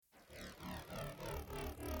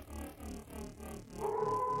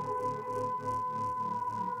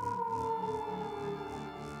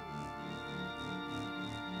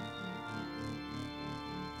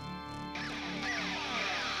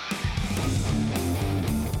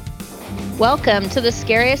Welcome to the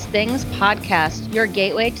Scariest Things podcast, your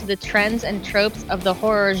gateway to the trends and tropes of the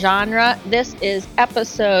horror genre. This is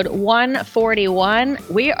episode 141.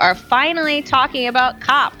 We are finally talking about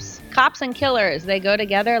cops. Cops and killers. They go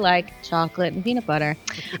together like chocolate and peanut butter.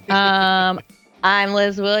 I'm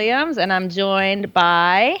Liz Williams, and I'm joined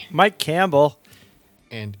by... Mike Campbell.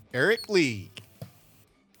 And Eric Lee.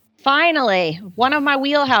 Finally, one of my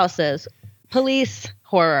wheelhouses, police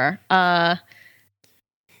horror.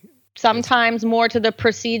 Sometimes more to the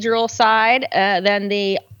procedural side than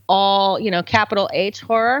the capital H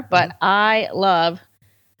horror, but I love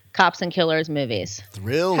cops and killers movies.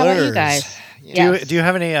 Thrillers. How about you guys? Yes. Do you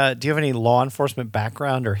have any law enforcement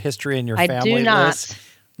background or history in your family? I do not. Liz?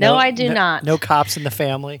 No, I do not. No cops in the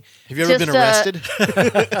family? Have you ever been arrested?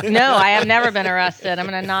 No, I have never been arrested. I'm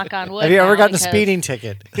going to knock on wood. Have you ever gotten because... a speeding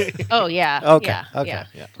ticket? Oh, yeah. Okay. Yeah.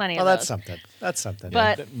 Plenty of those. That's something.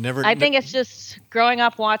 But I think it's just growing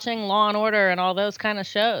up watching Law and Order and all those kind of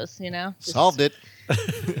shows, you know. Solved it.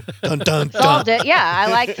 Dun, dun, dun. Solved it. Yeah,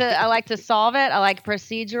 I like to solve it. I like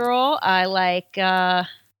procedural. I like I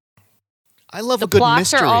love a good mystery. The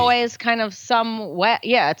plots are always kind of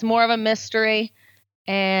it's more of a mystery.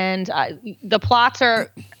 And the plots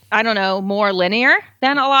are, I don't know, more linear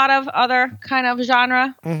than a lot of other kind of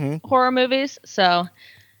genre horror movies. So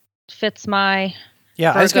fits my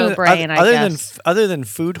Virgo brain, I guess. Other than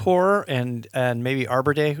food horror and maybe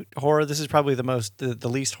Arbor Day horror, this is probably the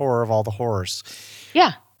least horror of all the horrors.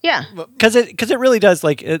 Yeah. Yeah. Because it really does,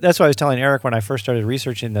 that's what I was telling Eric when I first started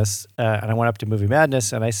researching this, and I went up to Movie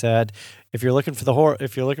Madness and I said, if you're looking for the horror,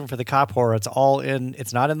 if you're looking for the cop horror,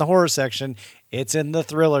 it's not in the horror section, it's in the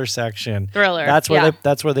thriller section. Thriller. That's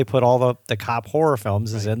where they put all the cop horror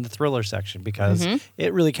films is in the thriller section because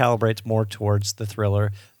it really calibrates more towards the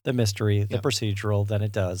thriller, the mystery, the procedural than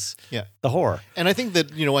it does the horror. And I think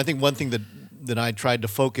that, one thing that I tried to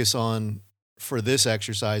focus on for this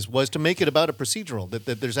exercise was to make it about a procedural, that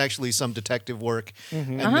there's actually some detective work,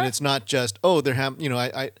 and then it's not just,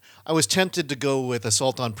 I was tempted to go with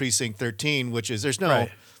Assault on Precinct 13, which is there's no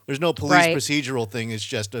police procedural thing. It's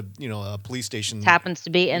just a police station. It happens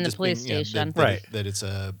to be in the police station. That it's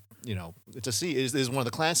a is one of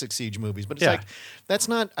the classic Siege movies, but it's that's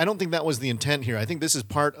not. I don't think that was the intent here. I think this is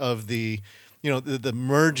part of the the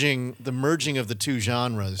merging of the two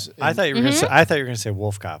genres. I thought you were going to say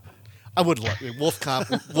Wolf Cop. I would love Wolf Cop.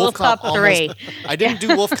 Wolf Cop 3. I didn't do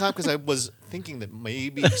Wolf Cop because I was thinking that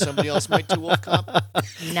maybe somebody else might do Wolf Cop.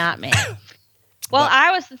 Not me. Well,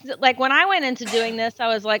 I was when I went into doing this, I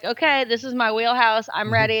was like, okay, this is my wheelhouse.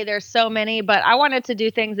 I'm ready. There's so many, but I wanted to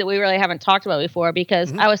do things that we really haven't talked about before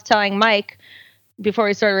because I was telling Mike before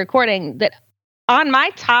we started recording that on my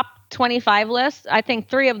top 25 list, I think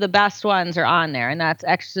 3 of the best ones are on there, and that's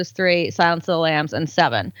Exorcist 3, Silence of the Lambs, and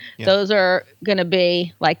 7. Yeah. Those are going to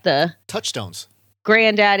be like the touchstones,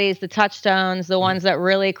 granddaddies, the touchstones, the ones that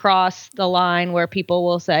really cross the line where people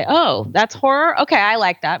will say, oh, that's horror? Okay, I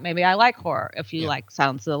like that. Maybe I like horror if you like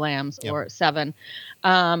Silence of the Lambs or 7.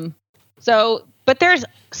 But there's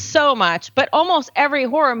so much, but almost every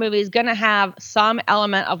horror movie is going to have some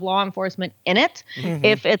element of law enforcement in it,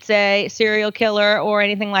 if it's a serial killer or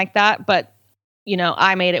anything like that. But,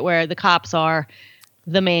 I made it where the cops are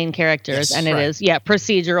the main characters, and it is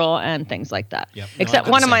procedural and things like that. Yep. Except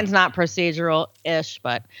one of mine's not procedural-ish,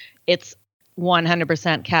 but it's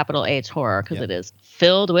 100% capital H horror because it is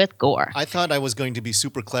filled with gore. I thought I was going to be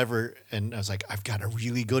super clever, and I was like, I've got a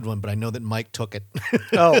really good one, but I know that Mike took it.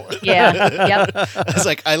 Oh. Yeah. Yep. I was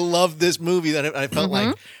like, I love this movie. That I felt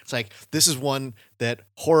like, it's like, this is one that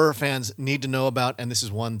horror fans need to know about, and this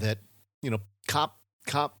is one that, cop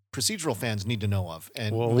procedural fans need to know of.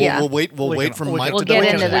 And we'll wait for Mike to get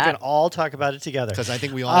into that. We can all talk about it together. Because I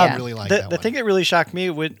think we all really like that The thing that really shocked me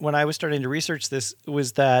when I was starting to research this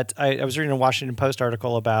was that I was reading a Washington Post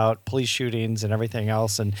article about police shootings and everything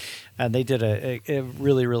else, and they did a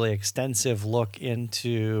really, really extensive look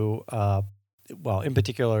into, in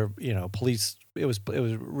particular, police. It was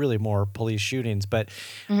really more police shootings, but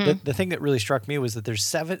the thing that really struck me was that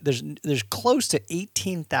there's close to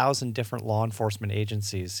 18,000 different law enforcement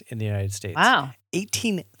agencies in the United States. Wow,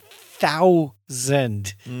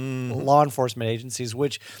 18,000 law enforcement agencies,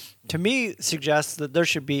 which to me suggests that there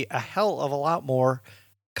should be a hell of a lot more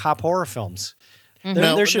cop horror films.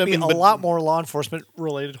 There should be a lot more law enforcement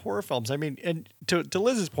related horror films. I mean, and to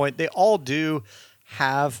Liz's point, they all do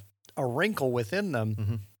have a wrinkle within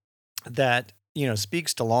them that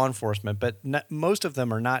speaks to law enforcement, but most of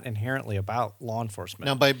them are not inherently about law enforcement.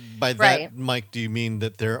 Now, by that, Mike, do you mean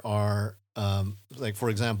that there are, for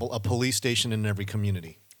example, a police station in every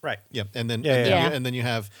community? Right. Yep. And then Yeah. and then you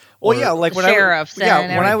have like when sheriffs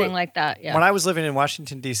and when everything like that. Yeah. When I was living in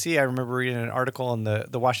Washington D.C., I remember reading an article in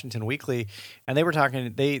the Washington Weekly, and they were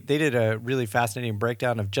talking. They did a really fascinating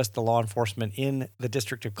breakdown of just the law enforcement in the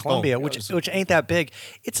District of Columbia, which ain't that big.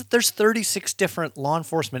 There's 36 different law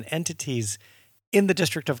enforcement entities in the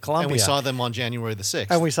District of Columbia. And we saw them on January the 6th.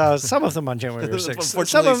 And we saw some of them on January the 6th. Unfortunately,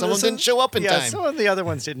 some of them didn't show up in time. Some of the other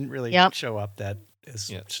ones didn't really show up as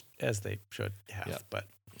they should have. Yep. But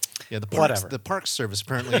the Parks Service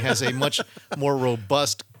apparently has a much more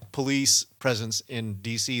robust police presence in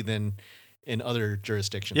D.C. than in other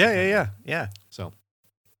jurisdictions. Yeah. So,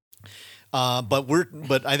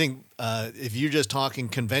 but I think if you're just talking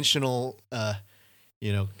conventional,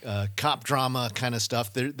 cop drama kind of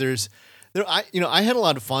stuff, I had a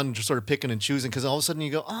lot of fun just sort of picking and choosing because all of a sudden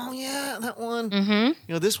you go, oh yeah, that one.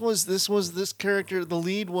 Mm-hmm. This was this character. The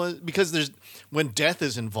lead was because when death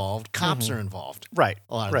is involved, cops are involved, right?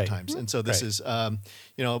 A lot of the times, and so this is,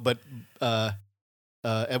 but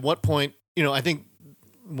at what point, I think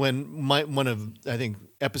I think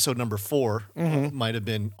episode number 4 might have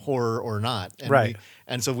been horror or not, and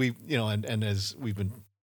and so we, and as we've been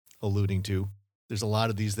alluding to. There's a lot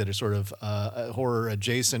of these that are sort of horror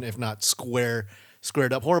adjacent, if not squared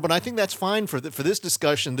up horror. But I think that's fine for this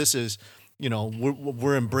discussion. This is,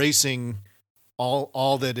 we're embracing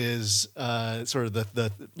all that is sort of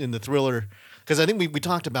the in the thriller. Because I think we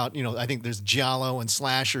talked about, I think there's giallo and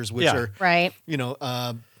slashers, which are right.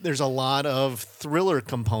 There's a lot of thriller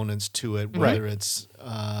components to it, whether it's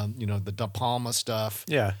the De Palma stuff.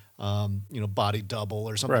 Yeah. Body double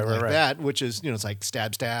or something like that, which is, it's like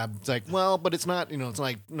stab. It's like, well, but it's not, it's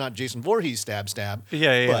like not Jason Voorhees stab.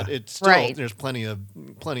 Yeah. But it's still, there's plenty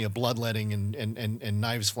of bloodletting and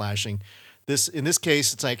knives flashing. In this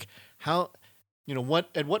case, it's like how,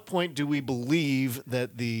 at what point do we believe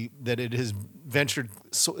that it has ventured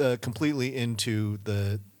completely into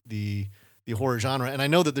the horror genre? And I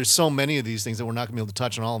know that there's so many of these things that we're not going to be able to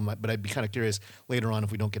touch on all of them, but I'd be kind of curious later on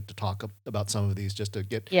if we don't get to talk about some of these, just to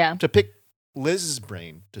get to pick Liz's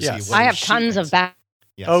brain to see what I have tons of back.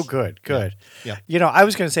 Yes. Oh, good. Yeah. I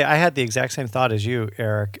was going to say I had the exact same thought as you,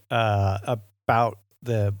 Eric, about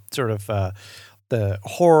the sort of the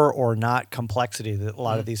horror or not complexity that a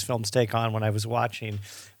lot of these films take on when I was watching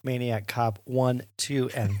Maniac Cop 1, 2,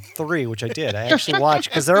 and 3, which I did. I actually watched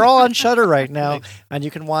because they're all on Shudder right now, and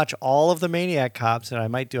you can watch all of the Maniac Cops, and I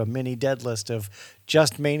might do a mini dead list of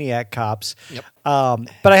just Maniac Cops. Yep.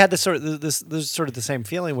 But I had this sort of the same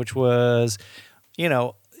feeling, which was,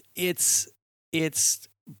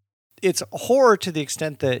 it's horror to the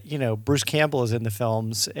extent that, Bruce Campbell is in the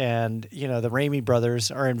films and, the Raimi brothers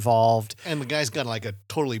are involved. And the guy's got like a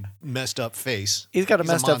totally messed up face. He's got a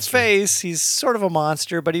messed up face. He's sort of a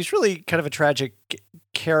monster, but he's really kind of a tragic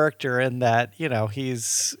character in that,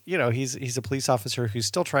 he's a police officer who's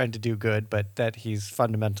still trying to do good, but that he's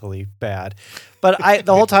fundamentally bad. But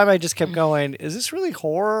the whole time I just kept going, is this really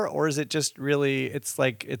horror or is it just really, it's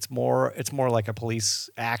more like a police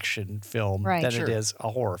action film than it is a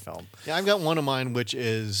horror film. Yeah, I've got one of mine, which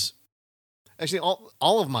is actually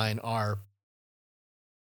all of mine are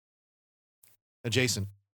adjacent.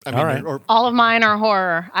 I mean, all of mine are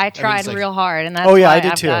horror. I tried real hard, and that's I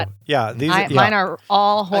did too. Mine are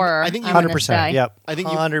all horror. I think 100%. Yep. I think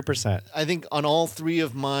 100%. I think on all three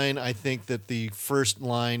of mine, I think that the first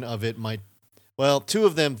line of it might. Well, two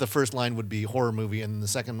of them, the first line would be horror movie, and the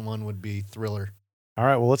second one would be thriller. All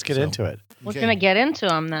right. Well, let's get into it. We're gonna get into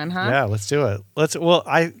them then, huh? Yeah, let's do it.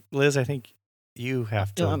 Liz, I think you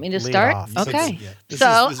have to. Do you want me to lead start? off. Okay.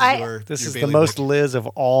 This is the most Liz of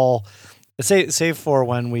all. Save for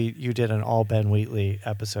when you did an all Ben Wheatley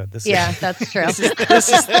episode. That's true.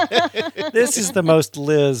 This is the most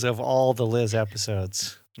Liz of all the Liz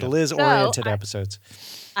episodes. The Liz-oriented episodes.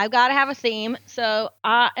 I've got to have a theme. So,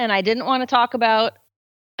 and I didn't want to talk about,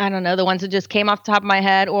 I don't know, the ones that just came off the top of my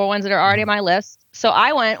head or ones that are already on my list. So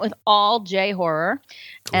I went with all J horror.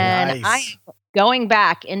 And I'm going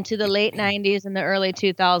back into the late 90s and the early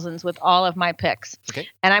 2000s with all of my picks. Okay.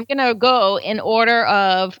 And I'm going to go in order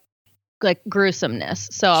of like gruesomeness.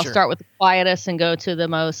 So I'll start with the quietest and go to the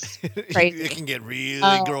most crazy. It can get really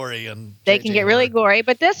gory. They can get really gory.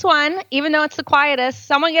 But this one, even though it's the quietest,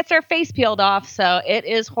 someone gets their face peeled off. So it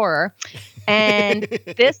is horror. And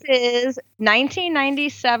this is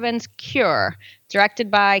 1997's Cure,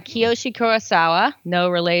 directed by Kiyoshi Kurosawa. No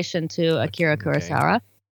relation to Akira Kurosawa.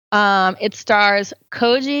 It stars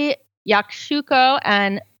Koji Yakushuko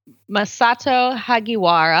and Masato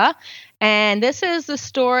Hagiwara. And this is the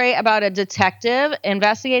story about a detective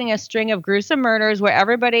investigating a string of gruesome murders where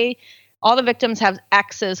all the victims have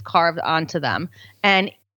X's carved onto them.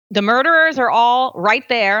 And the murderers are all right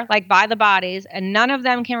there, like by the bodies, and none of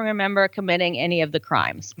them can remember committing any of the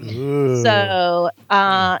crimes. Ooh. So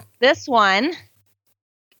this one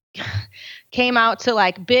came out to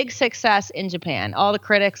like big success in Japan. All the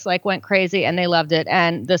critics like went crazy and they loved it.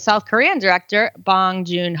 And the South Korean director Bong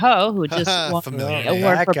Joon-ho, who just won Familiar the name.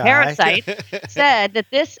 award That for guy. Parasite, said that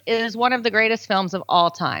this is one of the greatest films of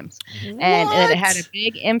all times, and that it had a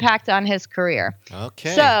big impact on his career.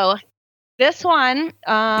 Okay. So this one,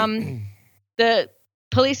 the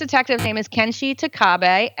police detective name is Kenshi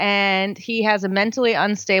Takabe, and he has a mentally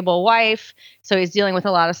unstable wife, so he's dealing with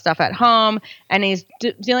a lot of stuff at home, and he's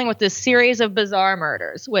dealing with this series of bizarre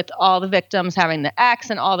murders with all the victims having the X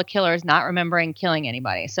and all the killers not remembering killing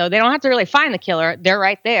anybody. So they don't have to really find the killer, they're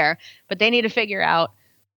right there, but they need to figure out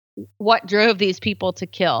what drove these people to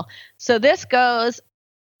kill. So this goes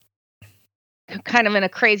kind of in a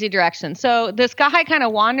crazy direction. So this guy kind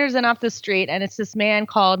of wanders in off the street, and it's this man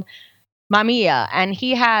called Mamiya, and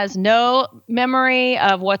he has no memory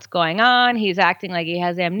of what's going on. He's acting like he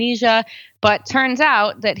has amnesia, but turns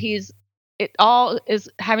out that it all is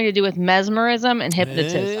having to do with mesmerism and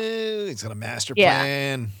hypnotism. He's got a master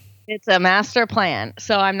plan. It's a master plan.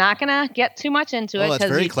 So I'm not going to get too much into it that's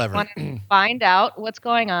very clever. Want to find out what's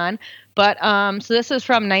going on. But so this is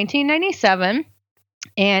from 1997,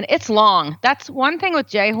 and it's long. That's one thing with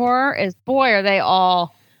J-horror is, boy,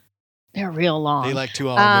 they're real long. They like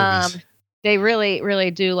 2-hour movies. They really, really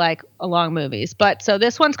do like long movies. But so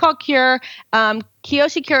this one's called Cure.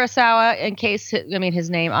 Kiyoshi Kurosawa, his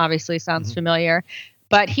name obviously sounds familiar,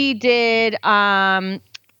 but he did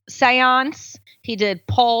Seance, he did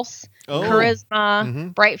Pulse,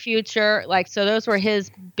 Charisma, Bright Future. So those were his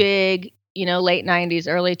big, late 90s,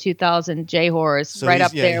 early 2000 J-horrors, so right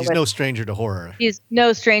up there. He's no stranger to horror. He's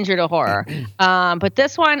no stranger to horror. But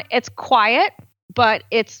this one, it's quiet, but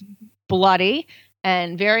it's bloody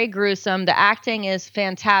and very gruesome. The acting is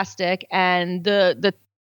fantastic, and the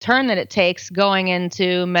turn that it takes going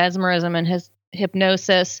into mesmerism and his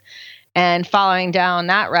hypnosis and following down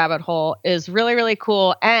that rabbit hole is really, really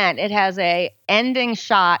cool. And it has a ending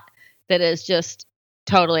shot that is just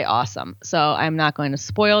totally awesome. So I'm not going to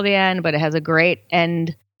spoil the end, but it has a great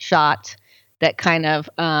end shot that kind of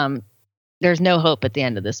there's no hope at the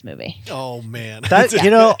end of this movie. Oh man.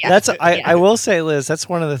 I will say, Liz, that's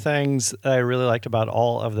one of the things that I really liked about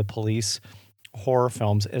all of the police horror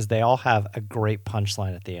films is they all have a great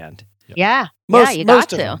punchline at the end. Yeah. You got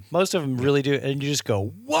to. Most of them really do. And you just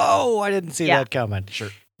go, whoa, I didn't see that coming. Sure.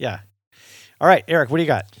 Yeah. All right, Eric, what do you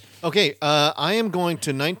got? Okay. I am going to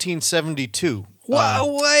 1972.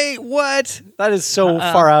 Whoa, wait, what? That is so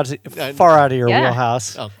far out of your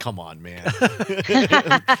wheelhouse. Oh, come on, man.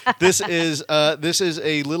 This is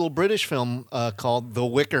a little British film called The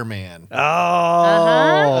Wicker Man.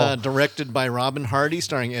 Oh. Directed by Robin Hardy,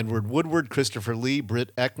 starring Edward Woodward, Christopher Lee,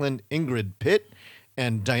 Britt Eklund, Ingrid Pitt,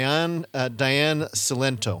 and Diane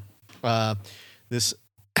Cilento. This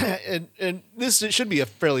should be a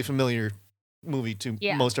fairly familiar movie to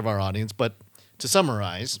most of our audience, but to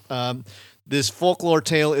summarize, this folklore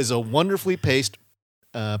tale is a wonderfully paced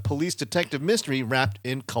police detective mystery wrapped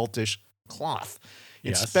in cultish cloth.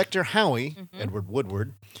 Yes. Inspector Howie, Edward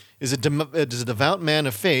Woodward, is a devout man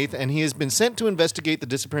of faith, and he has been sent to investigate the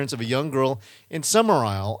disappearance of a young girl in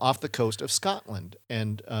Summerisle off the coast of Scotland.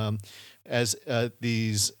 And if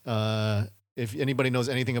anybody knows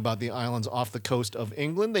anything about the islands off the coast of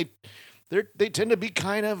England, they tend to be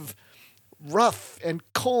kind of rough and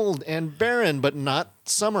cold and barren, but not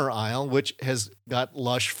Summerisle, which has got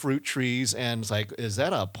lush fruit trees. And it's like, is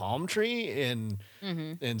that a palm tree in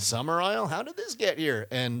Summerisle? How did this get here?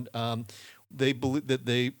 And they believe that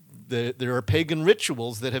there are pagan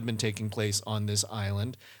rituals that have been taking place on this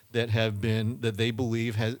island that they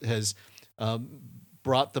believe has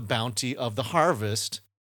brought the bounty of the harvest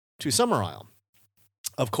to Summerisle.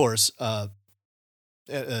 Of course,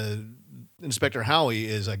 Inspector Howie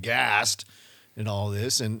is aghast in all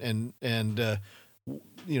this, and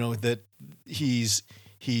that he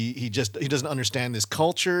doesn't understand this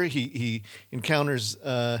culture. He encounters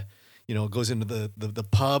goes into the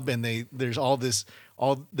pub, and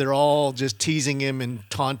they're all just teasing him and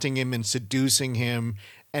taunting him and seducing him,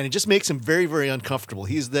 and it just makes him very, very uncomfortable.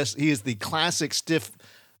 He is the classic stiff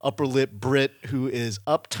upper lip Brit who is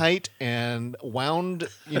uptight and wound,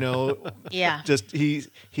 Yeah. Just he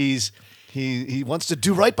wants to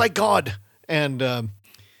do right by God, and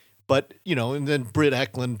and then Britt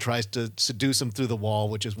Eklund tries to seduce him through the wall,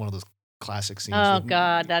 which is one of those classic scenes. Oh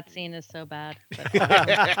God, that scene is so bad.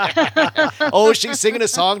 Oh, she's singing a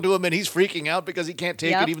song to him, and he's freaking out because he can't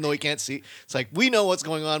take it, even though he can't see. It's like we know what's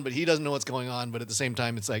going on, but he doesn't know what's going on. But at the same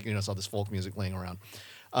time, it's like it's all this folk music laying around.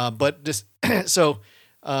 But just so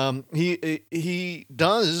he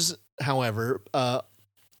does, however,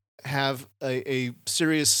 have a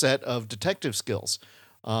serious set of detective skills.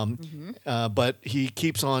 But he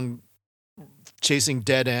keeps on chasing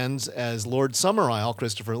dead ends as Lord Summerisle,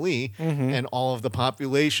 Christopher Lee, and all of the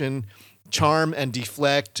population charm and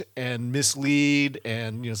deflect and mislead,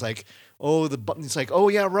 and it's like, oh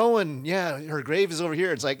yeah, Rowan, yeah, her grave is over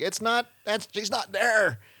here. It's like, she's not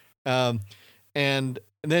there. And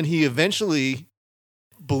then he eventually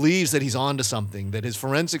believes that he's onto something, that his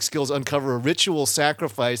forensic skills uncover a ritual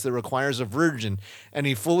sacrifice that requires a virgin, and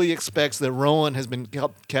he fully expects that Rowan has been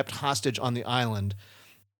kept hostage on the island.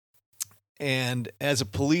 And as a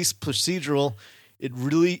police procedural,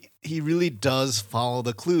 he really does follow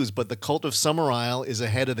the clues, but the cult of Summerisle is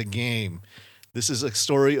ahead of the game. This is a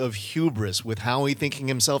story of hubris, with Howie thinking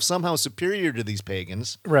himself somehow superior to these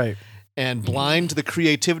pagans. Right. And blind to the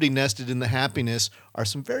creativity nested in the happiness are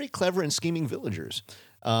some very clever and scheming villagers.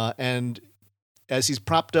 And as he's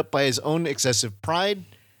propped up by his own excessive pride,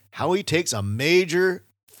 Howie takes a major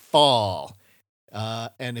fall.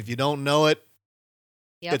 And if you don't know it,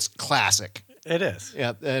 it's classic. It is.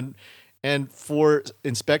 Yeah. And for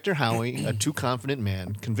Inspector Howie, a too confident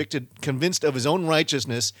man, convinced of his own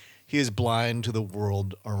righteousness, he is blind to the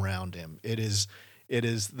world around him. It is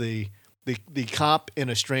the cop in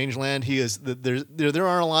a strange land. He is there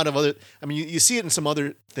are a lot of other. I mean, you see it in some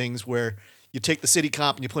other things where you take the city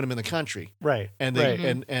cop and you put him in the country, right? And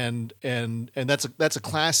and that's a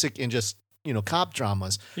classic in just cop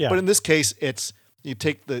dramas. Yeah. But in this case, it's you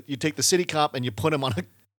take the city cop and you put him on a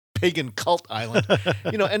pagan cult island,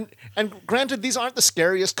 and granted, these aren't the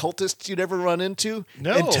scariest cultists you'd ever run into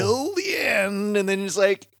until the end, and then it's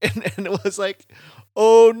like, and it was like,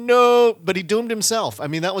 oh no! But he doomed himself. I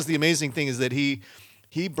mean, that was the amazing thing, is that he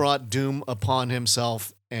brought doom upon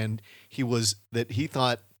himself, and he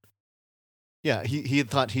thought he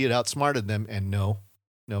had outsmarted them, and no,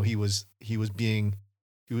 he was being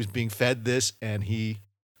fed this, and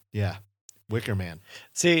Wicker Man.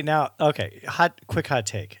 See now, okay, quick hot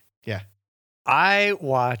take. Yeah. I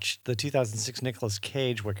watched the 2006 Nicolas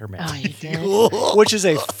Cage Wicker Man. Oh, you did? Which is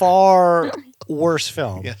a far worse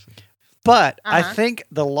film. Yes. But I think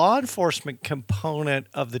the law enforcement component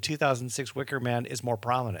of the 2006 Wicker Man is more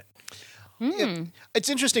prominent. Yeah. It's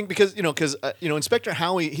interesting because Inspector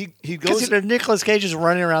Howie he goes. Because Nicolas Cage is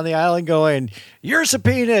running around the island going, "You're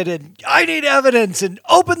subpoenaed, and I need evidence, and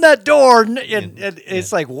open that door." And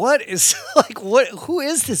it's like, what is what? Who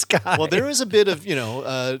is this guy? Well, there is a bit of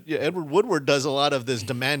Edward Woodward does a lot of this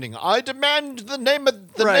demanding. I demand the name of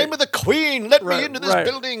the Queen. Let me into this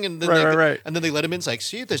building, and then and then they let him in. It's like,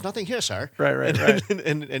 see, there's nothing here, sir. Right.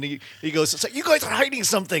 And he goes, it's like, you guys are hiding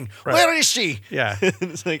something. Right. Where is she? Yeah.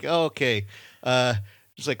 It's like, oh, okay.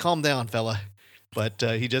 Just like, calm down, fella. But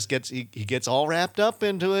he just gets all wrapped up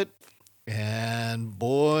into it, and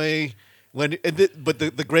boy,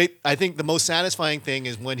 the great, I think the most satisfying thing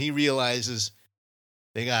is when he realizes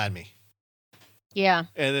they got me. Yeah.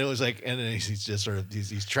 And it was like, and then he's just sort of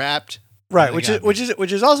he's trapped. Right, which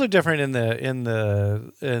is also different in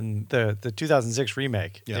the 2006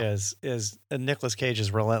 remake. Yeah. Is Nicolas Cage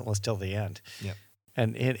is relentless till the end. Yeah.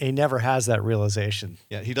 And he never has that realization.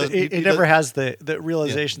 Yeah, he does. He never has the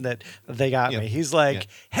realization that they got me. He's like,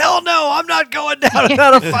 hell no, I'm not going down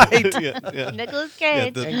without a fight. Nicolas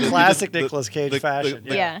Cage. In classic Nicolas Cage fashion.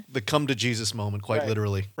 The come to Jesus moment, quite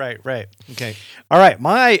literally. Right. Okay. All right.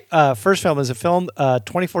 My first film is a film,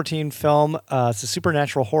 2014 film. It's a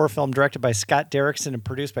supernatural horror film directed by Scott Derrickson and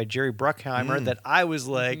produced by Jerry Bruckheimer that I was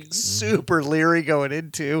like super leery going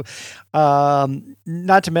into.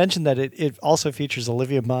 Not to mention that it also features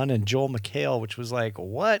Olivia Munn and Joel McHale, which was like,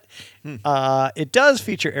 what? It does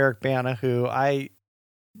feature Eric Bana, who I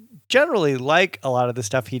generally like a lot of the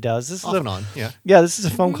stuff he does. This is this is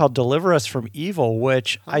a film called Deliver Us from Evil,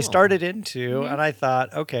 which I started into, and I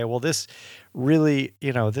thought, okay, well, this really,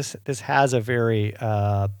 this has a very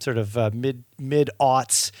sort of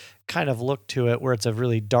mid-aughts kind of look to it, where it's a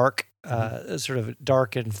really dark, sort of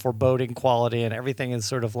dark and foreboding quality, and everything is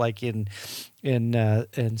sort of like in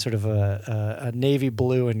sort of a navy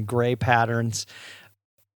blue and gray patterns.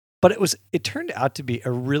 But it turned out to be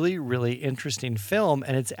a really, really interesting film,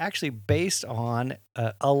 and it's actually based on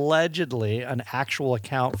allegedly an actual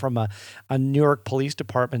account from a New York Police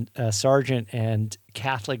Department sergeant and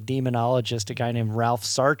Catholic demonologist, a guy named Ralph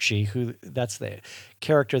Sarchi, who that's the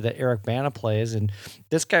character that Eric Bana plays. And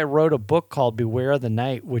this guy wrote a book called Beware of the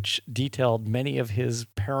Night, which detailed many of his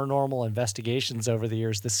paranormal investigations over the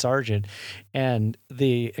years, the sergeant. And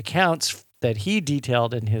the accounts that he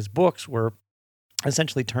detailed in his books were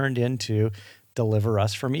essentially turned into deliver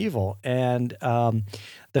us from evil. And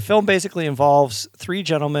the film basically involves three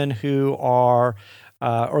gentlemen who are,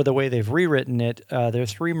 or the way they've rewritten it, they're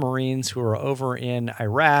three Marines who are over in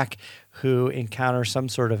Iraq who encounter some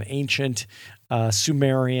sort of ancient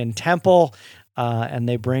Sumerian temple, and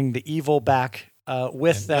they bring the evil back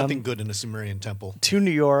with them. Nothing good in a Sumerian temple. To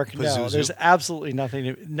New York. Pazuzu. No, there's absolutely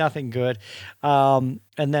nothing good. And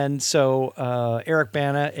then so Eric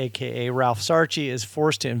Bana, a.k.a. Ralph Sarchi, is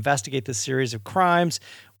forced to investigate this series of crimes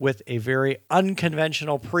with a very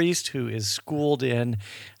unconventional priest who is schooled in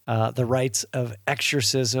the rites of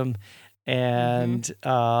exorcism. And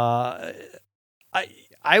I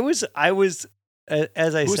was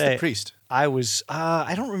as I Who's say, the priest? I was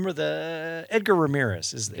I don't remember the Edgar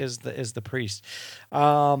Ramirez is the priest,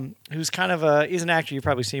 who's kind of he's an actor you've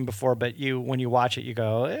probably seen before, but when you watch it you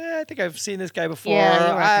go, I think I've seen this guy before.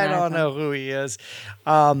 Yeah, I don't know who he is.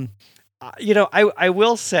 I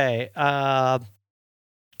will say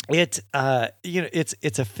it's a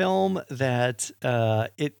film that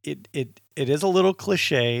it is a little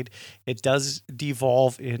cliched. It does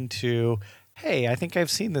devolve into, hey, I think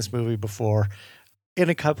I've seen this movie before in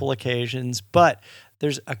a couple occasions, but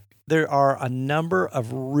there are a number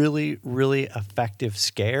of really, really effective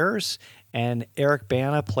scares, and Eric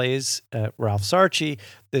Bana plays Ralph Sarchi,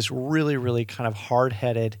 this really, really kind of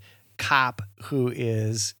hard-headed cop who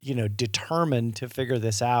is, determined to figure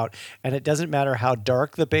this out. And it doesn't matter how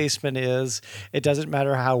dark the basement is. It doesn't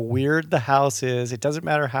matter how weird the house is. It doesn't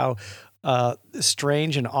matter how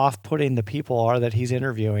strange and off-putting the people are that he's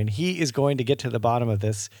interviewing. He is going to get to the bottom of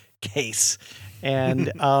this case.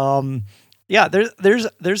 And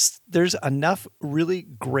there's enough really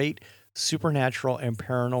great supernatural and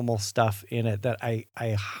paranormal stuff in it that I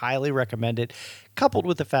highly recommend it, coupled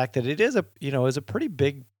with the fact that it is a pretty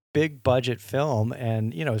big budget film,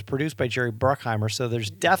 and it's produced by Jerry Bruckheimer, so there's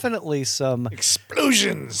definitely some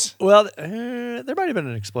explosions. Well, there might have been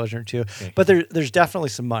an explosion or two, okay. But there's definitely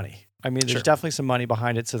some money. I mean, there's definitely some money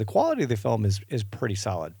behind it, so the quality of the film is pretty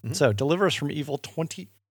solid. Mm-hmm. So, Deliver Us from Evil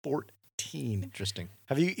 2014. Interesting.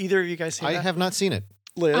 Have either of you guys seen it? I have not seen it.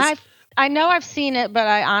 Liz? I know I've seen it, but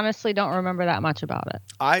I honestly don't remember that much about it.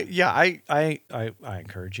 I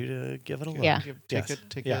encourage you to give it a look. Yeah. Take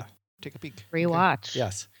a peek. Rewatch. Okay.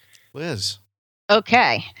 Yes. Liz.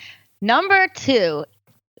 Okay. Number 2.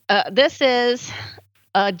 This is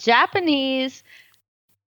a Japanese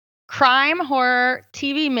crime horror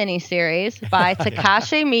TV miniseries by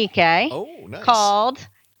Takashi Miike called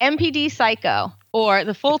MPD Psycho, or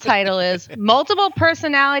the full title is Multiple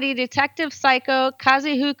Personality Detective Psycho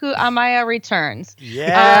Kazuhuku Amaya Returns.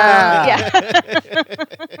 Yeah.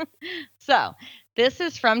 So this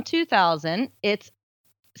is from 2000. It's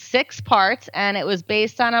 6 parts, and it was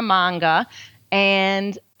based on a manga,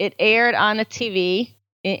 and it aired on the TV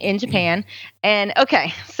in Japan. And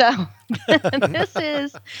okay, so this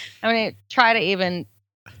is, I'm going to try to even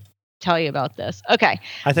tell you about this. Okay,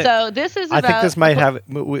 this is about, I think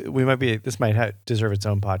this might deserve its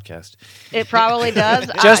own podcast. It probably does.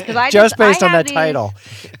 just based on that title.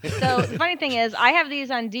 So the funny thing is, I have these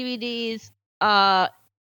on DVDs.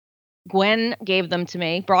 Gwen gave them to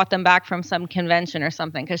me, brought them back from some convention or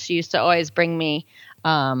something, because she used to always bring me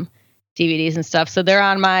DVDs and stuff. So they're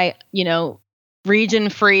on my,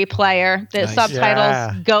 region-free player. The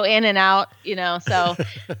subtitles go in and out, so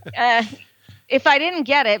if I didn't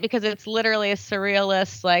get it, because it's literally a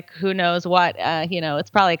surrealist, like who knows what, it's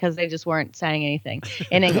probably because they just weren't saying anything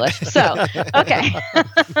in English. So, okay.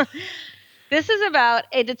 This is about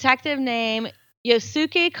a detective named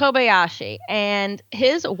Yosuke Kobayashi, and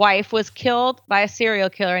his wife was killed by a serial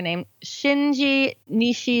killer named Shinji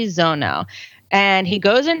Nishizono. And he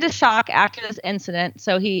goes into shock after this incident.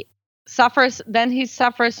 So he suffers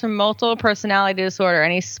from multiple personality disorder,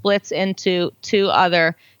 and he splits into 2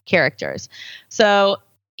 other characters. So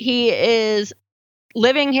he is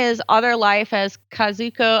living his other life as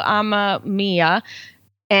Kazuko Amamiya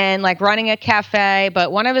and like running a cafe,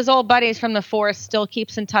 but one of his old buddies from the force still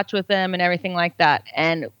keeps in touch with him and everything like that.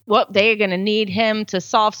 And they're going to need him to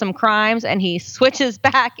solve some crimes, and he switches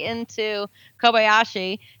back into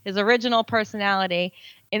Kobayashi, his original personality,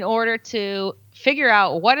 in order to figure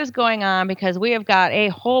out what is going on, because we have got a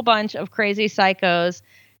whole bunch of crazy psychos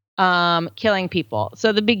killing people.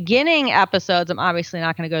 So the beginning episodes, I'm obviously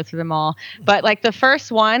not going to go through them all, but like the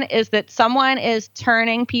first one is that someone is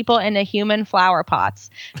turning people into human flower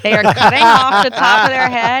pots. They are cutting off the top of their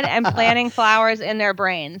head and planting flowers in their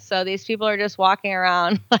brains. So these people are just walking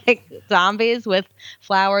around like zombies with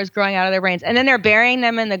flowers growing out of their brains. And then they're burying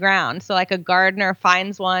them in the ground. So like a gardener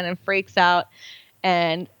finds one and freaks out.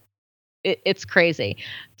 And it's crazy.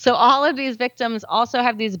 So all of these victims also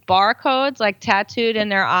have these barcodes like tattooed in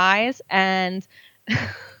their eyes, and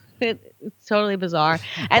it's totally bizarre.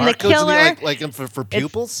 And the Barcodes in killer, like for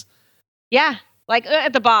pupils. yeah, like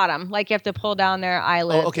at the bottom, like you have to pull down their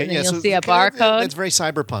eyelids, Okay, and then yeah. you'll So see a barcode. it's very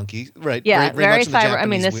cyberpunky, right? Yeah, very much in the cyber. I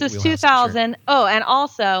mean, Japanese this is wheelhouse, sure. 2000. Oh, and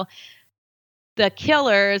also the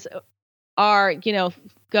killers are,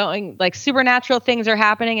 going like supernatural things are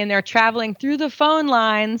happening, and they're traveling through the phone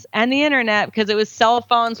lines and the internet because it was cell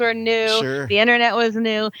phones were new, Sure. the internet was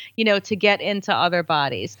new, to get into other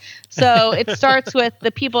bodies. So it starts with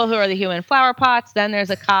the people who are the human flower pots. Then there's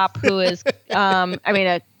a cop who is,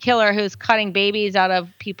 a killer who's cutting babies out of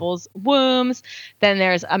people's wombs. Then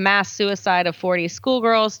there's a mass suicide of 40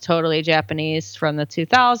 schoolgirls, totally Japanese from the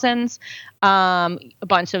 2000s. A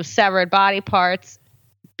bunch of severed body parts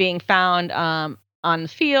being found on the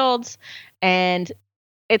fields, and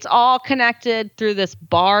it's all connected through this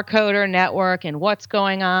barcoder network and what's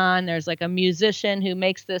going on. There's like a musician who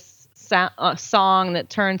makes this song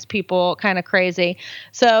that turns people kind of crazy.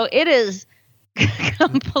 So it is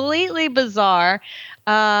completely bizarre.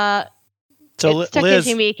 So it's Liz,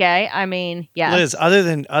 Takeshi Miike. I mean, yes. Liz,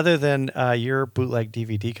 other than your bootleg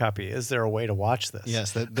DVD copy, is there a way to watch this?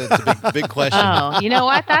 Yes, that's a big question. Oh, you know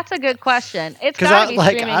what? That's a good question. It's got to be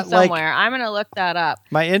streaming somewhere. I'm going to look that up.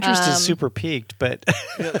 My interest is super piqued, but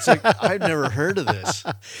it's like I've never heard of this.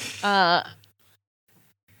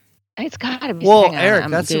 It's got to be. Well, Eric,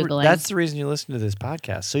 that's the reason you listen to this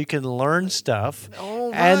podcast, so you can learn stuff.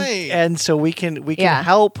 Oh, right. And so we can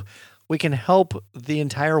help the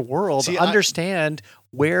entire world understand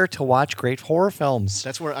where to watch great horror films.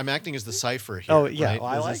 That's where I'm acting as the cipher here. Oh yeah, right? well,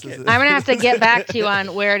 I like it. I'm gonna have to get back to you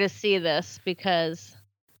on where to see this because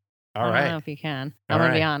I don't know if you can. I'm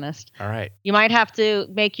gonna be honest. All right. You might have to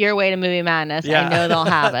make your way to Movie Madness. Yeah. I know they'll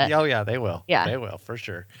have it. Oh yeah, they will. Yeah, they will for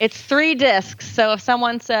sure. It's 3 discs, so if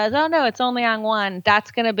someone says, "Oh no, it's only on 1,"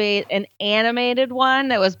 that's gonna be an animated one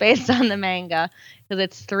that was based on the manga because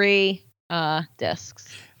it's 3 discs.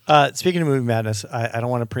 Speaking of Movie Madness, I don't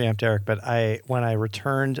want to preempt Eric, but when I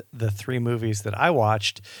returned the 3 movies that I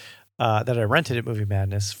watched, that I rented at Movie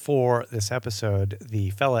Madness for this episode, the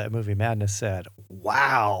fella at Movie Madness said,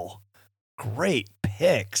 "Wow, great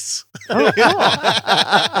picks." Oh, cool.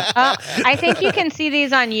 I think you can see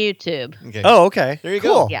these on YouTube. Okay. Oh, okay. There you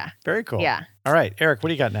go. Yeah. Very cool. Yeah. All right, Eric, what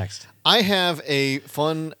do you got next? I have a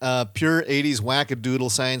fun, pure 80s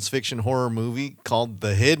wackadoodle science fiction horror movie called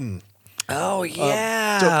The Hidden. Oh,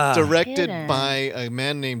 yeah. Directed by a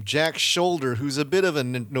man named Jack Shoulder, who's a bit of a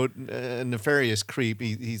nefarious creep.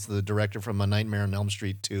 He's the director from A Nightmare on Elm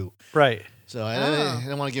Street 2. Right. So I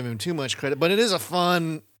don't want to give him too much credit, but it is a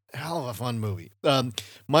hell of a fun movie.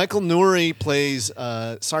 Michael Nouri plays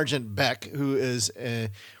Sergeant Beck, who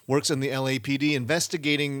works in the LAPD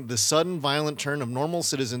investigating the sudden violent turn of normal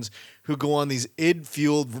citizens who go on these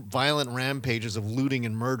id-fueled violent rampages of looting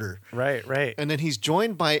and murder. Right. And then he's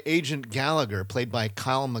joined by Agent Gallagher, played by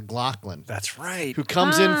Kyle MacLachlan. That's right. Who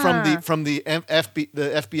comes in from the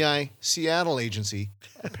FBI Seattle agency,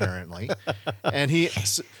 apparently. and he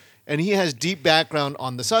has deep background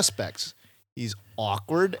on the suspects. He's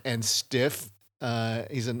awkward and stiff.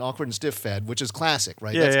 He's an awkward and stiff fed, which is classic,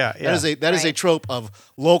 right? Yeah. That is a trope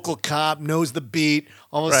of local cop knows the beat.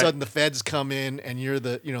 All of a sudden, the feds come in, and you're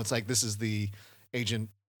it's like this is the Agent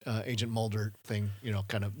Mulder thing,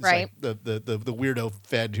 kind of. It's right. Like the weirdo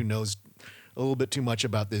fed who knows a little bit too much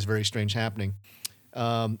about this very strange happening.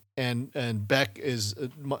 And Beck is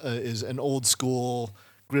an old school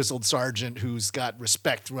grizzled sergeant who's got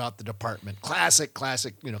respect throughout the department. Classic.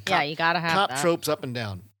 You gotta have cop that. tropes up and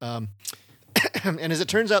down. And as it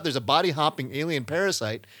turns out, there's a body-hopping alien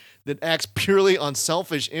parasite that acts purely on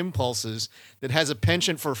selfish impulses, that has a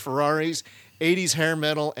penchant for Ferraris, 80s hair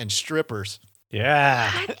metal, and strippers.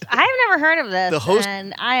 Yeah. I've never heard of this,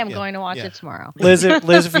 and I am going to watch it tomorrow. Liz,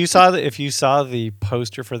 if you saw the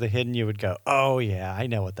poster for The Hidden, you would go, "Oh yeah, I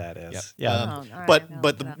know what that is." Yep. Yeah.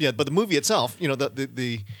 But the movie itself,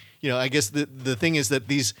 I guess the thing is that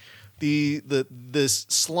this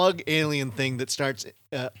slug alien thing that starts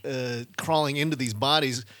crawling into these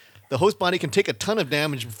bodies, the host body can take a ton of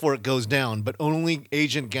damage before it goes down, but only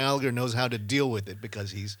Agent Gallagher knows how to deal with it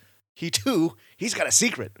because he's got a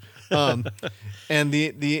secret. And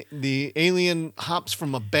the alien hops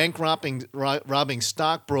from a bank robbing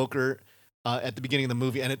stockbroker at the beginning of the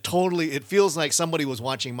movie, and it feels like somebody was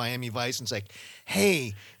watching Miami Vice and it's like,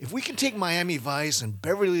 hey, if we can take Miami Vice and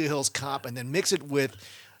Beverly Hills Cop and then mix it with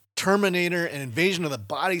Terminator and Invasion of the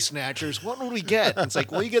Body Snatchers, what would we get? And it's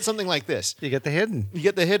like, well, you get something like this. You get The Hidden.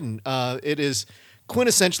 It is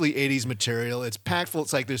quintessentially 80s material. It's packed full.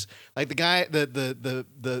 It's like there's like the guy,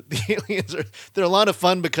 the aliens they're a lot of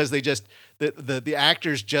fun because they just the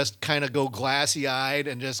actors just kind of go glassy eyed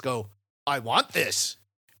and just go, I want this.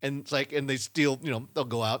 And it's like, and they steal, they'll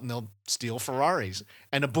go out and they'll steal Ferraris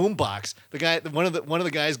and a boombox. One of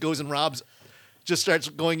the guys goes and just starts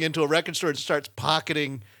going into a record store and starts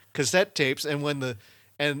pocketing cassette tapes. And when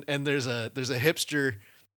and there's a hipster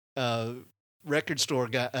record store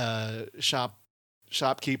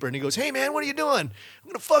shopkeeper, and he goes, "Hey man, what are you doing? I'm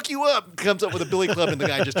gonna fuck you up." Comes up with a billy club, and the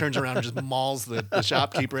guy just turns around and just mauls the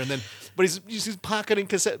shopkeeper. And then, but he's pocketing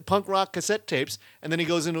punk rock cassette tapes, and then he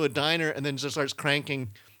goes into a diner and then just starts cranking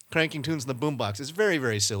tunes in the boombox. It's very,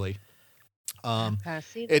 very silly.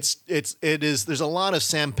 It is. There's a lot of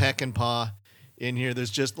Sam Peckinpah in here.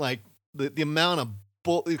 There's just like the amount of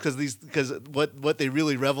because what they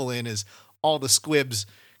really revel in is all the squibs,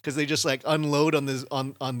 because they just like unload on these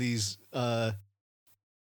the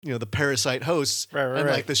parasite hosts, and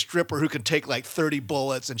like the stripper who can take like 30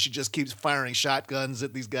 bullets and she just keeps firing shotguns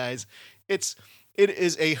at these guys. It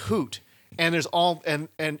is a hoot, and there's all and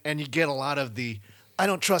you get a lot of the I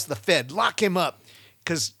don't trust the Fed, lock him up,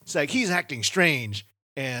 because it's like he's acting strange,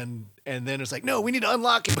 and then it's like, no, we need to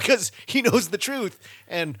unlock him because he knows the truth,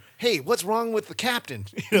 and hey, what's wrong with the captain?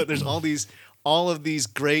 There's all of these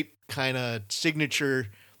great kind of signature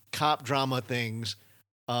cop drama things,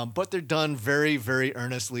 but they're done very, very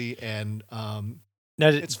earnestly, and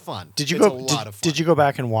it's fun. Did you it's go? A lot of fun. Did you go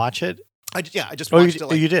back and watch it? I just watched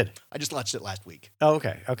it. You did? I just watched it last week. Oh,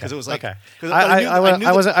 okay. Because it was like, okay.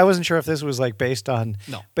 I wasn't sure if this was like based on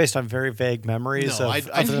very vague memories of the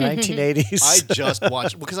 1980s. I just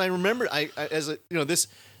watched because I remember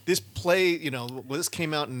this play, this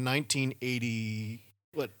came out in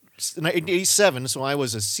 1987, so I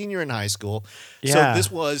was a senior in high school. Yeah. So this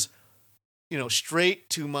was straight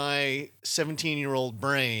to my 17-year-old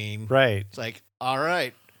brain. Right. It's like, all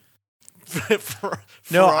right.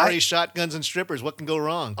 Ferrari, shotguns, and strippers. What can go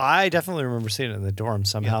wrong? I definitely remember seeing it in the dorm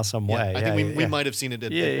somehow, some way. I think we might have seen it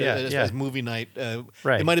as movie night.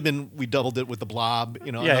 Right. It might have been we doubled it with the Blob.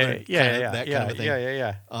 That kind of thing.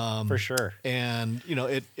 Yeah. For sure. And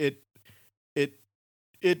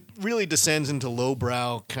it really descends into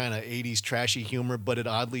lowbrow kind of 80s trashy humor, but it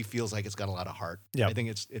oddly feels like it's got a lot of heart. Yeah. I think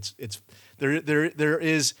it's there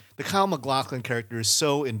is the Kyle MacLachlan character is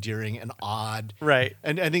so endearing and odd. Right.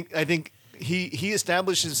 And I think he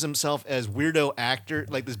establishes himself as weirdo actor,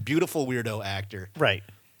 like this beautiful weirdo actor. Right.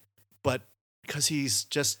 But because he's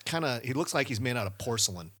just he looks like he's made out of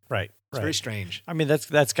porcelain. Right. It's very strange. I mean,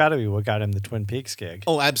 that's got to be what got him the Twin Peaks gig.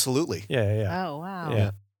 Oh, absolutely. Yeah. Oh, wow. Yeah.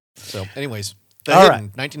 So, anyways, All right.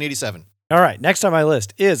 1987. All right. Next on my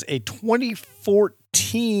list is a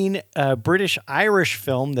 2014 British-Irish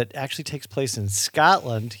film that actually takes place in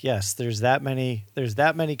Scotland. Yes, there's that many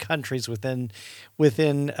countries within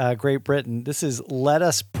Great Britain. This is Let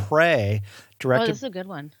Us Pray, this is a good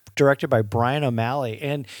one. Directed by Brian O'Malley.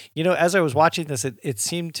 And, as I was watching this, it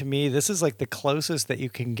seemed to me this is like the closest that you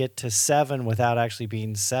can get to Seven without actually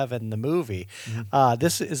being Seven, the movie. Mm-hmm.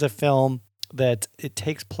 This is a film that it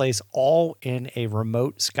takes place all in a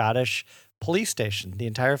remote Scottish police station. The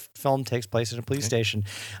entire film takes place in a police station.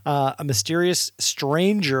 A mysterious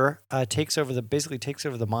stranger takes over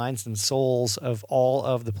the minds and souls of all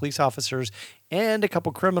of the police officers and a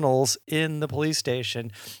couple criminals in the police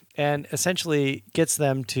station, and essentially gets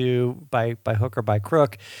them to, by hook or by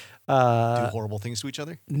crook, do horrible things to each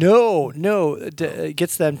other.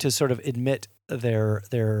 Gets them to sort of admit their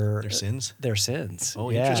sins. Their sins. Oh,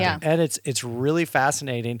 interesting. Yeah. And it's really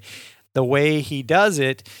fascinating the way he does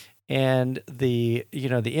it, and the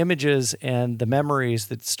images and the memories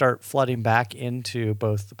that start flooding back into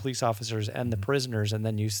both the police officers and the prisoners, and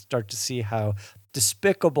then you start to see how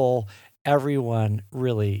despicable everyone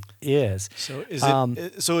really is. So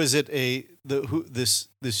is it this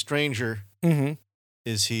stranger? Mm-hmm.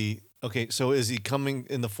 Is he okay? So is he coming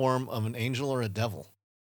in the form of an angel or a devil?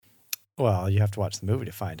 Well, you have to watch the movie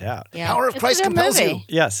to find out. Yeah. Power of Christ compels you.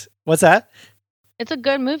 Yes. What's that? It's a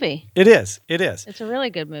good movie. It is. It's a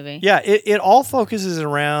really good movie. Yeah, it all focuses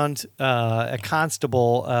around a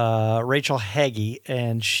constable, Rachel Heggie,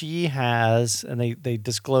 and she has, and they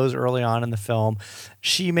disclose early on in the film,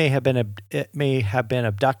 she may have been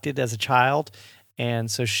abducted as a child,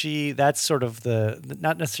 and so that's sort of the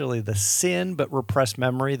not necessarily the sin, but repressed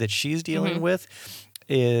memory that she's dealing with.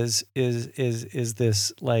 Is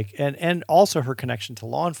this like, and also her connection to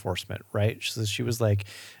law enforcement, right? So she was like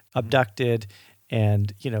abducted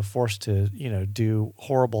and forced to do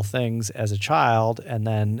horrible things as a child, and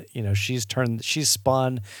then she's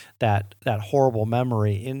spun that horrible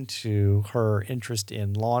memory into her interest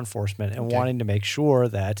in law enforcement and wanting to make sure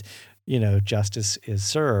that justice is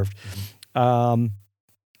served.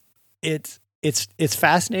 It's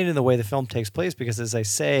fascinating the way the film takes place, because as I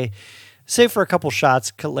say for a couple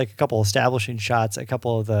shots, like a couple establishing shots, a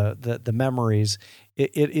couple of the memories,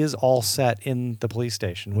 it is all set in the police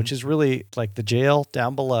station, which is really like the jail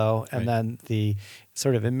down below, and then the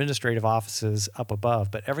sort of administrative offices up above.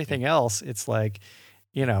 But everything else, it's like,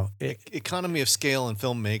 economy of scale in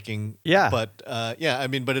filmmaking. Yeah. But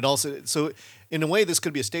but it also, so in a way, this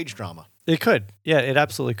could be a stage drama. It could. Yeah, it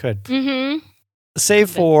absolutely could. Mm-hmm. Save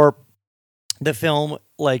for the film,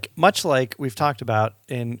 much like we've talked about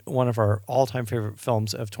in one of our all-time favorite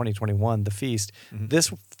films of 2021, The Feast.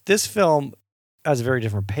 This film has a very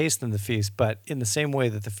different pace than The Feast, but in the same way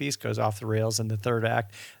that The Feast goes off the rails in the third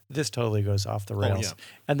act, this totally goes off the rails.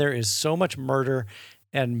 And there is so much murder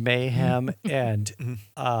and mayhem and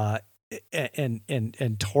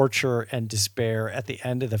and torture and despair at the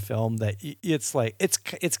end of the film that it's like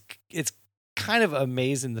it's kind of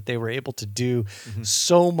amazing that they were able to do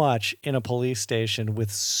so much in a police station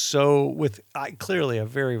with clearly a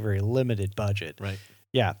very, very limited budget. Right.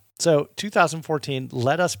 Yeah. So 2014,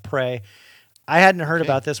 Let Us Pray. I hadn't heard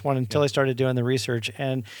about this one until I started doing the research.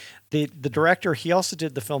 And the director, he also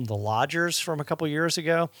did the film The Lodgers from a couple years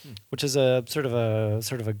ago, which is a sort of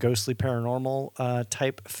a ghostly paranormal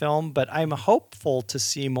type film. But I'm hopeful to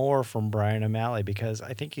see more from Brian O'Malley, because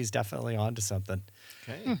I think he's definitely onto something.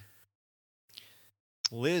 Okay.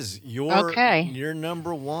 Liz, your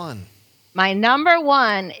number one. My number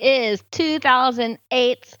one is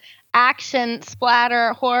 2008's action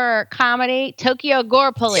splatter horror comedy Tokyo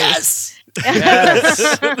Gore Police.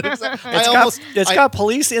 Yes. It's got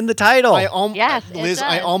police in the title. Liz,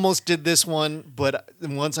 I almost did this one, but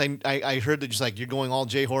once I heard that you're going all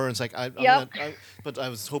J horror, and it's like but I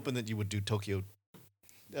was hoping that you would do Tokyo.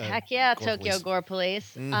 Heck yeah, Gore Tokyo Police. Gore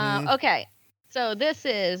Police. Okay, so this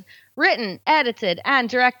is written, edited, and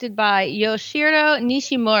directed by Yoshiro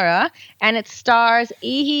Nishimura, and it stars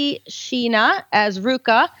Ihi Shina as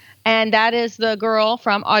Ruka, and that is the girl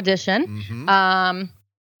from Audition.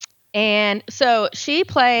 And so she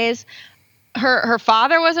plays, her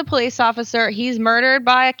father was a police officer. He's murdered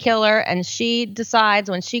by a killer, and she decides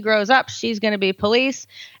when she grows up, she's going to be police.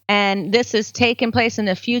 And this is taking place in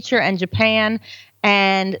the future and Japan.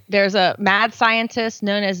 And there's a mad scientist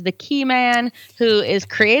known as the Key Man who has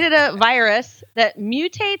created a virus that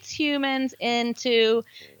mutates humans into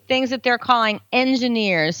things that they're calling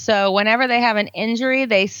engineers. So whenever they have an injury,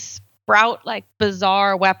 they sprout like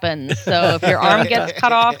bizarre weapons. So if your arm gets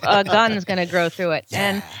cut off, a gun is going to grow through it.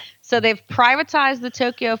 And so they've privatized the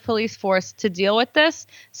Tokyo police force to deal with this.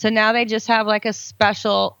 So now they just have like a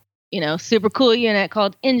special, super cool unit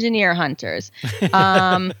called Engineer Hunters.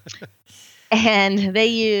 And they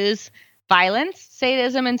use violence,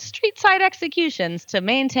 sadism, and street side executions to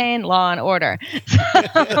maintain law and order.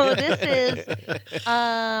 So this is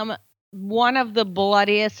one of the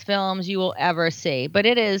bloodiest films you will ever see. But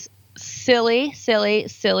it is silly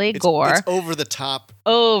gore. It's over the top.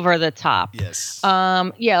 Over the top. Yes.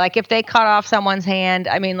 Like if they cut off someone's hand,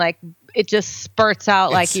 I mean, like it just spurts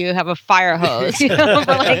out like you have a fire hose, for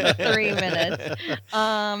like 3 minutes.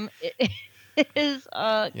 It is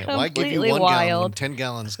completely why give you 1 wild. gallon when 10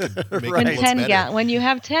 gallons could make it look better? When you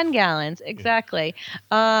have 10 gallons, exactly.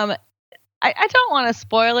 I don't want to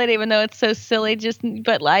spoil it, even though it's so silly.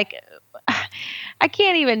 But like, I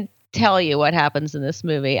can't even tell you what happens in this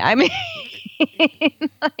movie. I mean,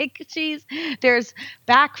 like there's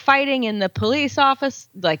backfighting in the police office,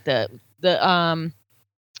 like the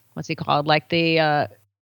what's he called? Like the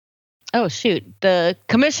the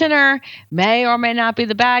commissioner may or may not be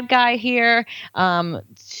the bad guy here.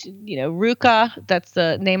 Ruka, that's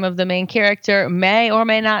the name of the main character, may or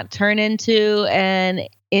may not turn into an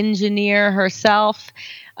engineer herself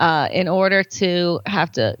in order to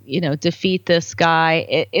have to, defeat this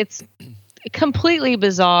guy. It's completely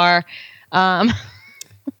bizarre.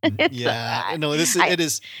 It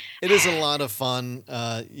is a lot of fun.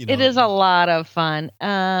 It is a lot of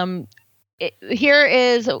fun. Here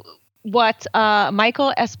is what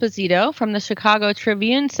Michael Esposito from the Chicago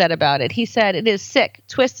Tribune said about it. He said, "It is sick,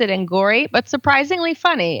 twisted, and gory, but surprisingly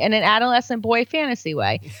funny in an adolescent boy fantasy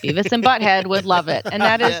way. Beavis and Butthead would love it." And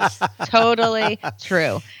that is totally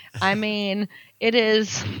true. I mean, it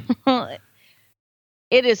is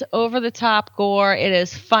it is over the top gore. It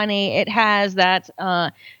is funny. It has that,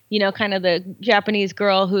 kind of the Japanese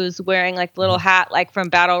girl who's wearing like the little hat, like from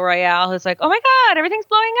Battle Royale, who's like, oh my God, everything's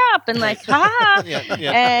blowing up. And like, ha.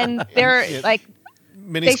 And they're like,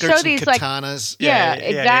 Mini skirts and katanas.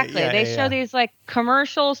 Exactly. They show these like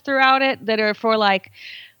commercials throughout it that are for like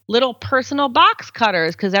little personal box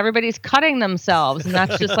cutters because everybody's cutting themselves, and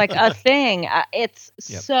that's just like a thing. It's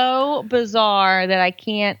so bizarre that I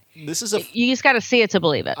can't. This is you just got to see it to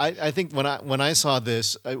believe it. I think when I saw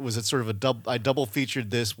this, it was a sort of I double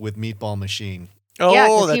featured this with Meatball Machine.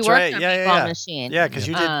 Oh, that's right. Meatball Machine. Yeah, because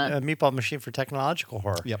you did Meatball Machine for technological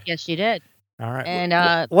horror. Yep. Yes, you did. All right.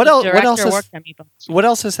 And what else? What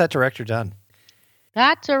else has that director done?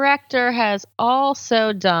 That director has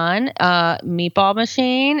also done Meatball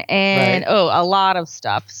Machine and a lot of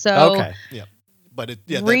stuff. So but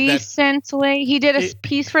recently he did a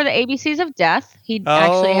piece for the ABCs of Death. He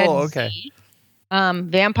actually had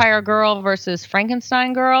Vampire Girl versus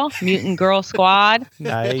Frankenstein Girl, Mutant Girl Squad,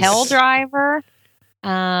 Hell Driver.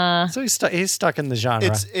 So he's stuck in the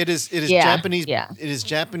genre. It is Japanese. Yeah. It is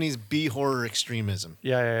Japanese B horror extremism.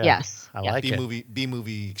 Yeah. Yes. I like it. B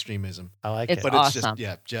movie extremism. I like it. But awesome.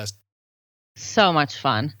 It's just so much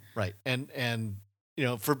fun. Right. And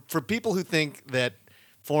for people who think that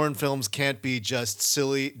foreign films can't be just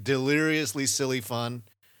silly, deliriously silly fun.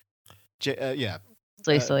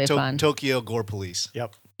 Silly fun. Tokyo Gore Police.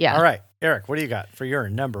 Yep. Yeah. All right, Eric, what do you got for your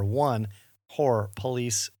number one horror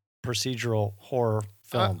police procedural horror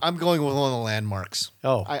film? I'm going with one of the landmarks.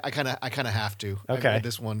 Oh, I kind of have to. Okay,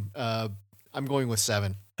 this one. I'm going with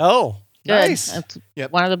 7. Oh, good. Nice. That's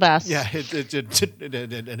one of the best. Yeah.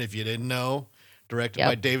 And if you didn't know, directed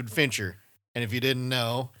by David Fincher, and if you didn't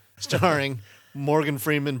know, starring Morgan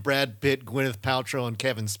Freeman, Brad Pitt, Gwyneth Paltrow, and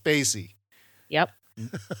Kevin Spacey. Yep.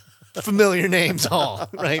 Familiar names all,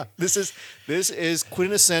 right? This is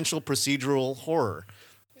quintessential procedural horror.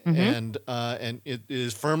 Mm-hmm. And it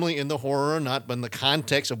is firmly in the horror or not, but in the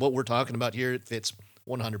context of what we're talking about here, it fits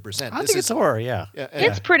 100%. I think it's horror, yeah.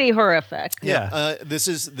 It's pretty horrific. Yeah. This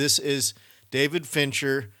is David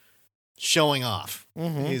Fincher showing off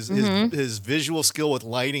his visual skill with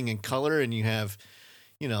lighting and color, and you have,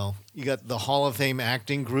 you got the Hall of Fame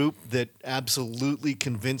acting group that absolutely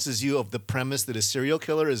convinces you of the premise that a serial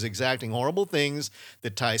killer is exacting horrible things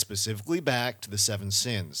that tie specifically back to the 7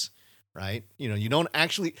 sins. Right? You don't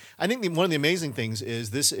actually. I think one of the amazing things is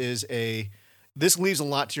this leaves a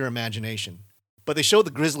lot to your imagination, but they show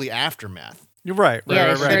the grisly aftermath. You're right.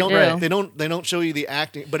 Right. They don't show you the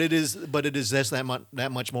acting, but it is just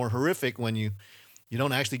that much more horrific when you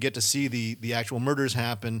don't actually get to see the actual murders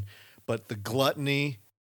happen, but the gluttony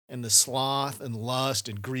and the sloth and lust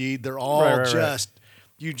and greed, they're all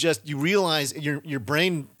you realize your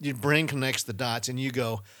brain connects the dots and you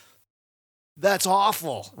go, that's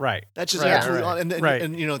awful. Right. That's just absolutely and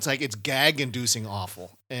it's like it's gag-inducing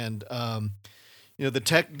awful. And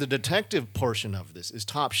the detective portion of this is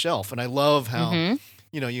top shelf, and I love how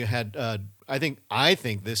you had I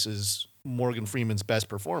think this is Morgan Freeman's best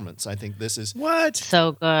performance. I think this is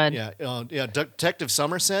so good. Yeah, Detective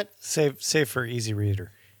Somerset. Save for easy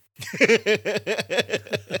reader.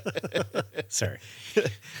 Sorry.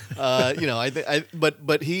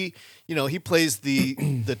 But he plays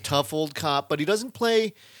the tough old cop, but he doesn't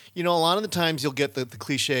play, a lot of the times you'll get the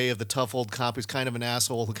cliche of the tough old cop who's kind of an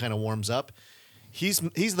asshole who kind of warms up. He's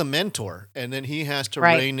the mentor, and then he has to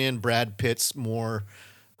rein in Brad Pitt's more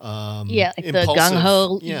like impulsive, the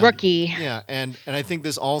gung-ho rookie. Yeah, and I think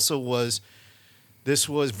this also was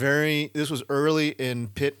early in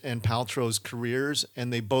Pitt and Paltrow's careers,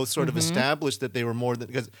 and they both sort of established that they were more than,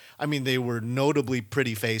 because they were notably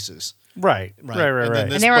pretty faces. Right. And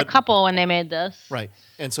they were a couple when they made this. Right.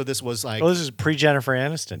 And so this was like, this is pre-Jennifer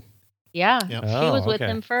Aniston. Yeah. Yep. She was with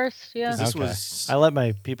him first. Yeah. I let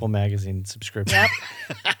my People magazine subscription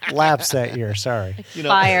lapse that year. Sorry.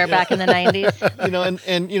 Fire back in the 90s.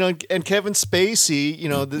 And Kevin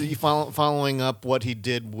Spacey, following up what he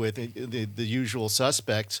did with the Usual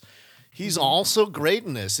Suspects, he's also great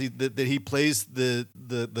in this. He plays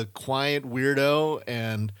the quiet weirdo,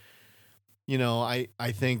 and I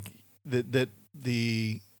think that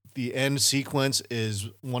the end sequence is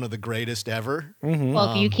one of the greatest ever. Mm-hmm.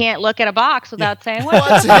 Well, you can't look at a box without saying,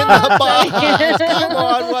 what's in the box? Come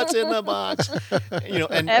on, what's in the box?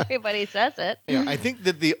 And everybody says it. Yeah, I think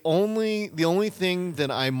that the only thing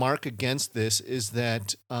that I mark against this is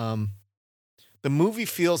that the movie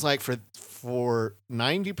feels like for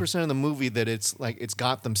 90% of the movie that it's like it's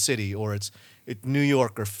Gotham City, or it's New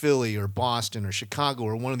York or Philly or Boston or Chicago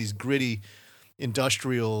or one of these gritty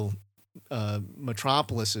industrial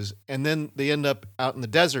metropolises, and then they end up out in the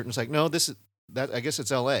desert, and it's like, no, this I guess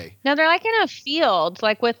it's L.A. No, they're like in a field,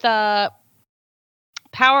 like with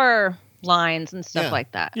power lines and stuff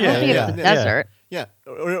like that. I don't think it's the desert. Yeah,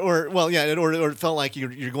 or it felt like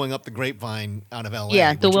you're going up the grapevine out of L.A.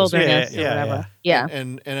 Yeah, the wilderness or whatever. Yeah.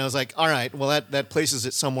 And I was like, all right, well that places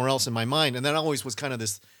it somewhere else in my mind, and that always was kind of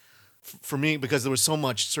this for me because there was so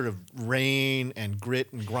much sort of rain and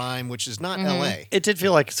grit and grime, which is not L.A. It did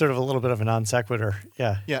feel like sort of a little bit of a non sequitur.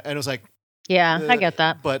 Yeah. Yeah, and it was like, yeah, I get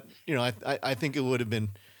that. But I think it would have been.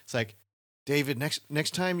 It's like, David,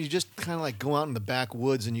 next time you just kind of like go out in the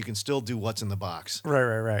backwoods and you can still do what's in the box.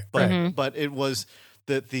 Right. But it was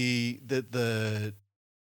that the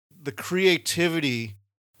creativity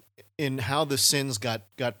in how the sins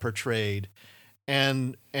got portrayed,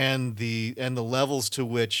 and the levels to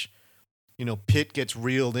which Pitt gets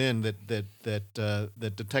reeled in.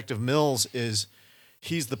 That Detective Mills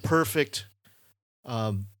he's the perfect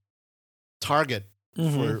target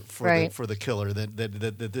for the killer.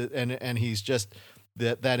 And he's just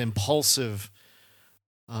that impulsive,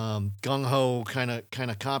 gung ho kind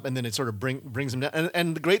of cop, and then it sort of brings him down.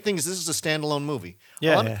 And the great thing is this is a standalone movie.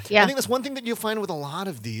 I think that's one thing that you'll find with a lot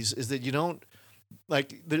of these is that you don't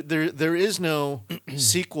like there is no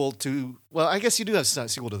sequel to. Well, I guess you do have a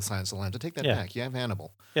sequel to The Silence of the Lambs. I take that back. You have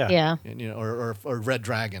Hannibal. Yeah. And, or Red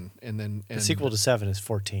Dragon, and then the sequel to 7 is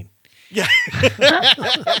 14. Yeah.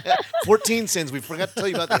 14 sins. We forgot to tell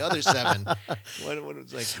you about the other 7. What it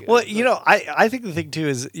was like. Well, I think the thing too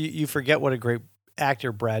is you forget what a great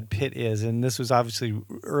actor Brad Pitt is, and this was obviously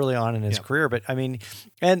early on in his career. But I mean,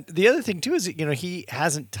 and the other thing too is he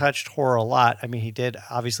hasn't touched horror a lot. I mean, he did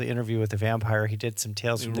obviously Interview with the Vampire. He did some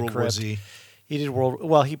Tales from the Crypt. He did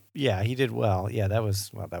he did well. Yeah, that was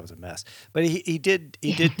a mess. But he did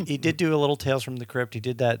do a little Tales from the Crypt. He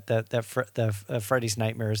did that Freddy's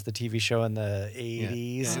Nightmares, the TV show in the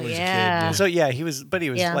 80s. Yeah. So he was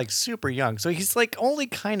like super young. So he's like only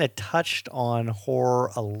kind of touched on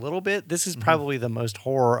horror a little bit. This is probably the most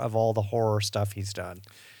horror of all the horror stuff he's done.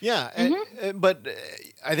 Yeah, but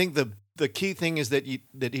I think the key thing is that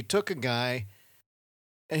he took a guy,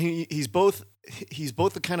 and he's both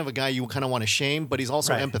the kind of a guy you kind of want to shame, but he's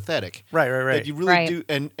also empathetic. Right. That you really do,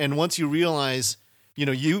 and once you realize,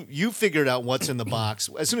 you figured out what's in the box.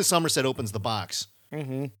 As soon as Somerset opens the box,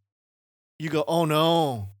 you go, oh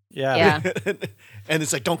no. Yeah. And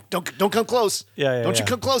it's like, don't come close. Don't you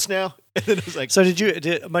come close now. And then it was like, so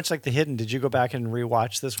much like The Hidden, did you go back and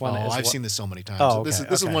rewatch this one? I've seen this so many times. Oh, okay,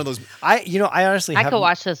 this is one of those. I honestly I could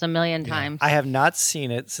watch this a million times. I have not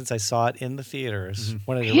seen it since I saw it in the theaters.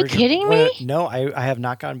 Are you kidding me? No, I have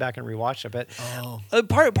not gone back and rewatched it. But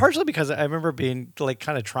partially because I remember being like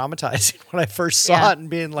kind of traumatized when I first saw it and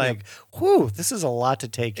being like, "Whew, this is a lot to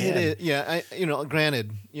take in." It is,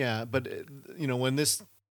 granted, but when this.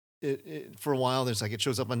 For a while, there's like it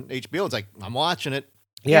shows up on HBO. It's like I'm watching it.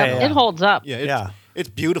 It holds up. It's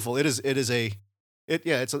beautiful. It's a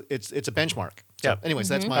benchmark. So, anyways,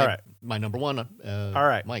 that's my number one. All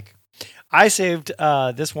right, Mike. I saved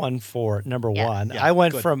this one for number one. Yeah, I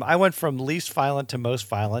went from least violent to most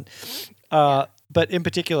violent. But in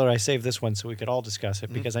particular, I saved this one so we could all discuss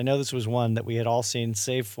it because I know this was one that we had all seen,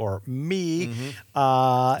 save for me.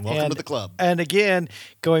 Welcome to the club. And again,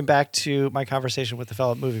 going back to my conversation with the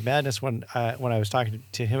fellow at Movie Madness when I was talking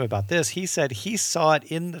to him about this, he said he saw it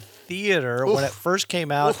in the theater when it first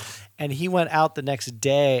came out. And he went out the next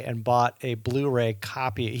day and bought a Blu-ray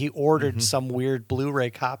copy. He ordered some weird Blu-ray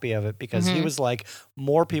copy of it because he was like,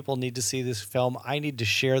 more people need to see this film. I need to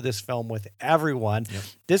share this film with everyone. Yep.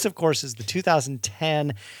 This, of course, is the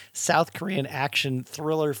 2010 South Korean action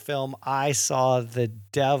thriller film, I Saw the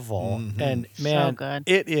Devil. And man, so good.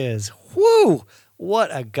 It is, whoo, what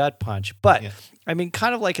a gut punch. But I mean,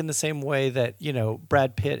 kind of like in the same way that,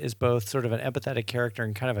 Brad Pitt is both sort of an empathetic character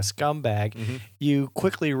and kind of a scumbag, you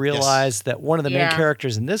quickly realize that one of the main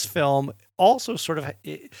characters in this film also sort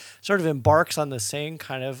of embarks on the same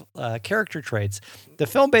kind of character traits. The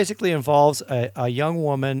film basically involves a young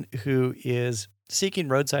woman who is seeking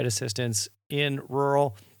roadside assistance in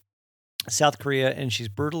rural South Korea, and she's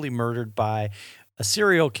brutally murdered by a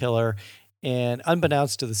serial killer. And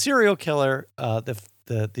unbeknownst to the serial killer,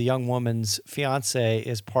 the young woman's fiance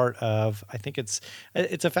is part of, I think it's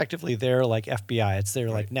effectively their like FBI. It's their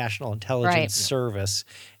like National Intelligence Service.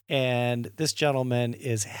 And this gentleman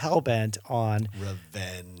is hell-bent on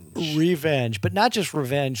revenge, but not just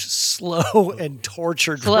revenge, slow and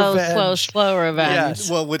tortured slow revenge. revenge.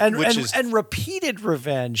 Yes. Well, and repeated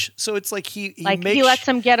revenge. So it's like he lets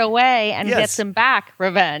him get away and gets him back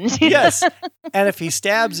revenge. Yes. And if he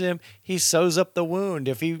stabs him, he sews up the wound.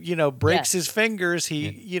 If he, breaks his fingers,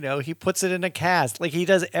 he puts it in a cast. Like he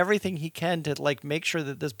does everything he can to like make sure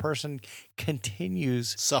that this person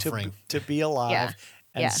continues suffering to be alive. Yeah.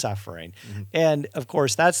 And suffering. Mm-hmm. And of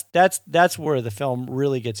course, that's where the film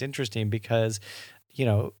really gets interesting because,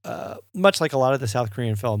 much like a lot of the South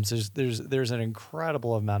Korean films, there's an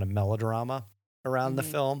incredible amount of melodrama around the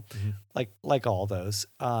film, like all those.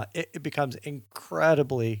 It becomes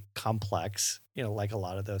incredibly complex, like a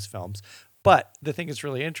lot of those films. But the thing that's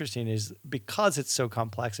really interesting is because it's so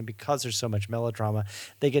complex and because there's so much melodrama,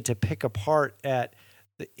 they get to pick apart at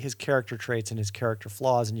his character traits and his character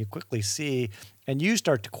flaws, and you quickly see, and you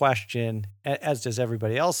start to question, as does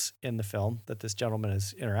everybody else in the film that this gentleman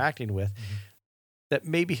is interacting with, that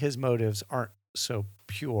maybe his motives aren't so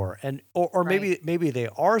pure, and or maybe they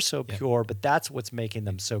are so pure, but that's what's making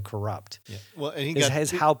them so corrupt. Yeah. Well, and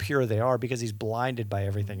is how pure they are because he's blinded by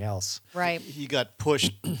everything else. Right. He got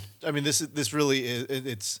pushed. I mean, this really is.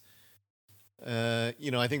 It's. I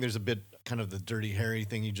think there's a bit kind of the Dirty Harry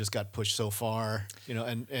thing. You just got pushed so far,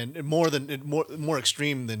 and more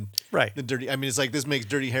extreme than the Dirty. I mean, it's like this makes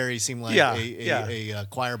Dirty Harry seem like a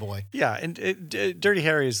choir boy. Yeah, and Dirty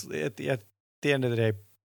Harry is at the end of the day,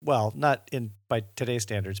 well, not by today's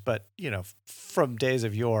standards, but from days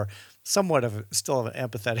of yore, somewhat of still an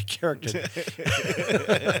empathetic character.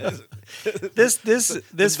 this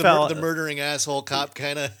fella, the murdering asshole cop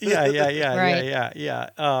kind of.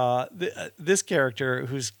 This character,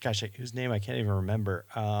 whose name I can't even remember.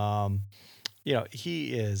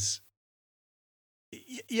 He is.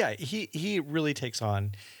 Yeah, he really takes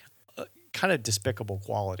on kind of despicable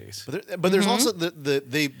qualities. But there's also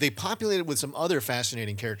they populate it with some other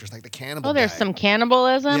fascinating characters like the cannibal. Oh, there's some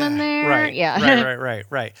cannibalism in there. Right. Yeah.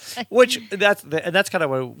 Right. Which that's kind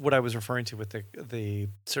of what I was referring to with the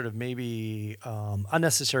sort of maybe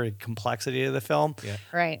unnecessary complexity of the film. Yeah.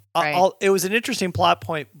 Right. It was an interesting plot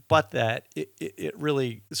point, but that it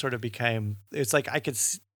really sort of became. It's like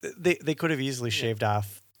they could have easily shaved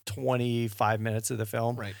off 25 minutes of the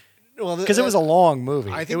film. Right. Because it was a long movie.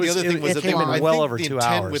 I think the other thing was it came in well over 2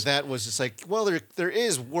 hours. With that was just like, well, there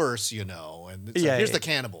is worse, and it's like, here's the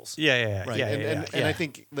cannibals. Yeah. And I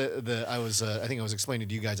think I was explaining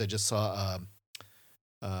to you guys. I just saw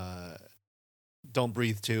Don't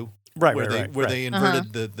Breathe 2, where they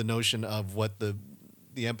inverted the notion of what the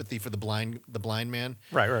empathy for the blind man.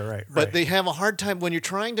 Right. But they have a hard time when you're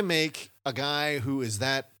trying to make a guy who is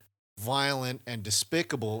that violent and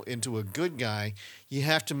despicable into a good guy. You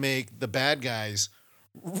have to make the bad guys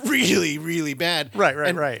really, really bad.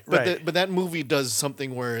 Right. But that movie does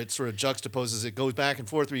something where it sort of juxtaposes. It goes back and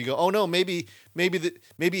forth where you go, oh no, maybe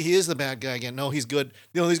he is the bad guy again. No, he's good.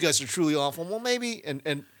 These guys are truly awful. Well, maybe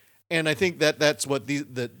and I think that's what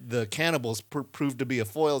the cannibals proved to be a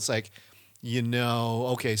foil. It's like,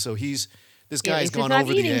 okay, so this guy's gone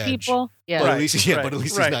over the edge. People. Yeah. But at least he's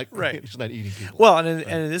not eating people. Well, and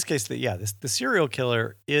in this case, the serial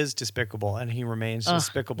killer is despicable, and he remains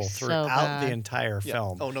despicable throughout the entire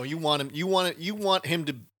film. Oh no, you want him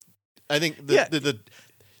to. I think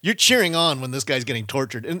you're cheering on when this guy's getting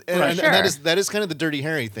tortured, and that is kind of the Dirty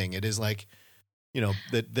Harry thing. It is like, you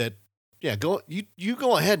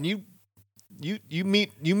go ahead and you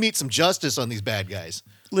meet some justice on these bad guys.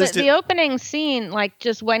 The opening scene, like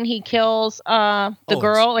just when he kills the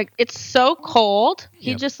girl, like it's so cold.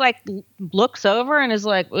 He just like looks over and is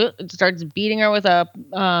like starts beating her with a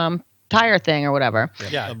tire thing or whatever.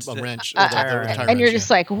 Yeah, a wrench. And you're just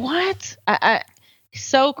like, what?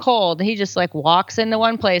 So cold. He just like walks into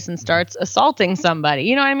one place and starts assaulting somebody.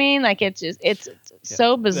 You know what I mean? Like it's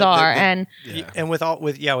so bizarre. And with all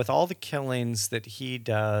the killings that he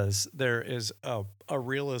does, there is a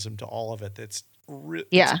realism to all of it that's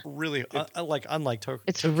it's really unlike Tokyo.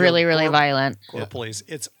 It's really violent. Police.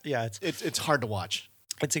 It's hard to watch.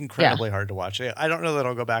 It's incredibly hard to watch. I don't know that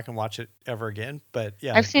I'll go back and watch it ever again, but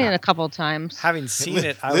I've seen it a couple of times. Having seen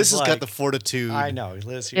it, Liz has got the fortitude. I know,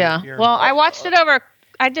 Liz. Well, I watched it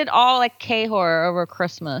I did all like K-horror over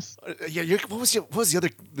Christmas. What was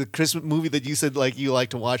the Christmas movie that you said like you like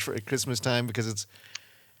to watch for at Christmas time because it's.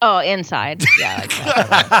 Oh, Inside. Yeah.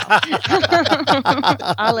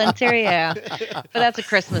 All interior. But that's a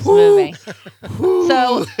Christmas movie.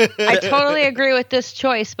 So I totally agree with this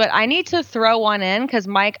choice, but I need to throw one in because,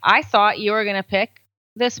 Mike, I thought you were going to pick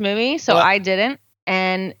this movie, so I didn't.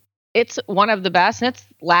 And it's one of the best, and it's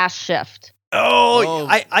Last Shift. Oh.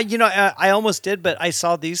 I almost did, but I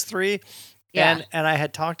saw these three, Yeah. and I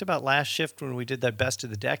had talked about Last Shift when we did that best of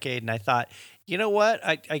the decade, and I thought, you know what,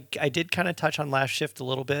 I did kind of touch on Last Shift a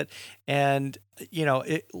little bit, and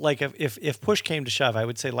like if push came to shove, I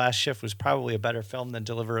would say Last Shift was probably a better film than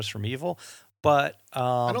Deliver Us from Evil, but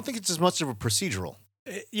I don't think it's as much of a procedural.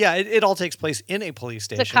 yeah, it all takes place in a police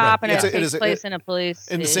station. It's a cop, and Yeah. it takes place in a police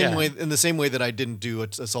In the station. same way that I didn't do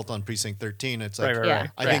Assault on Precinct 13. It's like Right.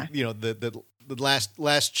 I think the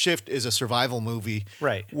last shift is a survival movie,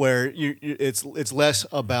 Right. Where it's less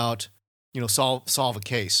about solve a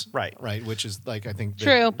case, Right. which is like I think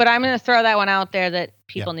True, but I'm going to throw that one out there that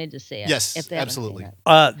people need to see it. Yes, if they haven't absolutely. seen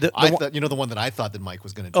it. I thought the one that I thought that Mike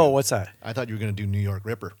was going to do. Oh, what's that? I thought you were going to do New York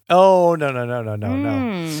Ripper. Oh, no.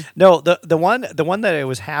 No, the one that I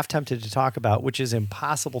was half tempted to talk about, which is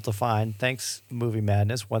impossible to find, thanks Movie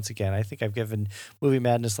Madness. Once again, I think I've given Movie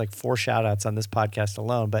Madness like 4 shout outs on this podcast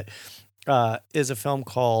alone, but is a film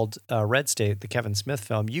called Red State, the Kevin Smith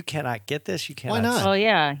film. You cannot get this. You cannot. Why not? Oh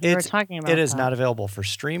yeah, you were talking about it is that. not available for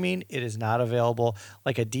streaming. It is not available.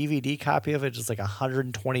 Like a DVD copy of it is like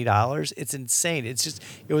 $120. It's insane.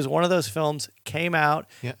 It was one of those films, came out,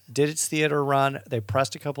 did its theater run. They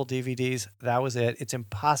pressed a couple DVDs. That was it. It's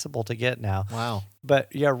impossible to get now. Wow.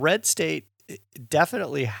 But yeah, Red State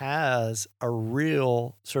definitely has a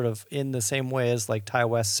real sort of, in the same way as like Ty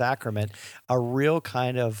West Sacrament, a real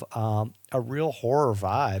kind of a real horror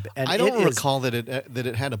vibe. And I don't recall that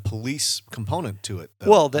it had a police component to it, though.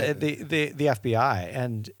 Well, the FBI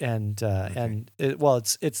and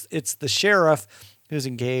it's the sheriff who's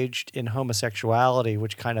engaged in homosexuality,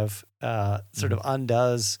 which kind of sort of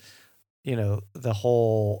undoes the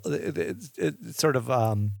whole sort of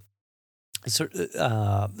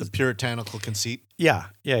the puritanical conceit. Yeah.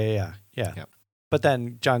 Yep. But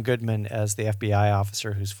then John Goodman as the FBI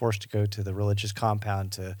officer who's forced to go to the religious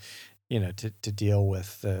compound to deal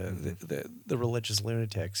with the religious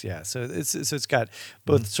lunatics. Yeah. So it's got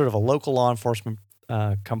both sort of a local law enforcement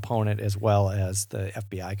component as well as the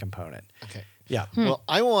FBI component. Okay. Yeah. Well,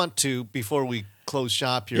 I want to, before we close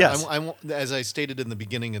shop here, Yes. as I stated in the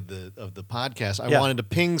beginning of the podcast, I Yeah. wanted to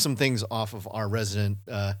ping some things off of our resident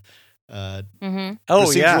Oh,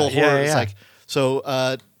 procedural yeah, horror. yeah. It's like,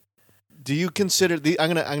 so do you consider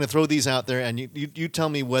I'm gonna throw these out there, and you tell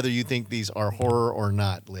me whether you think these are horror or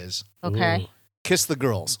not, Liz. Okay. Ooh. Kiss the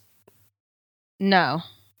Girls. No.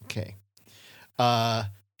 Okay.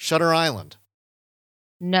 Shutter Island.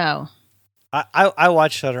 No. I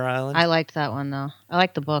watched Shutter Island. I liked that one though. I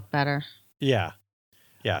like the book better. Yeah.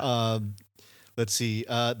 Let's see.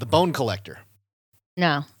 The Bone Collector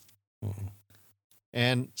No.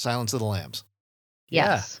 and Silence of the Lambs.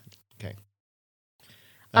 Yes. Okay.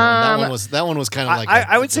 That one was kind of like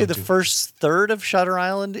I would say the go-to. first third of Shutter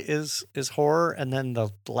Island is horror, and then the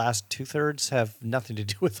last 2/3 have nothing to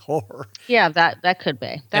do with horror. Yeah, that could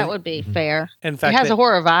be. That would be fair. In fact, It has a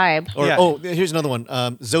horror vibe. Or, Yeah. Here's another one.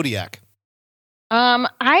 Zodiac.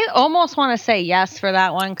 I almost want to say yes for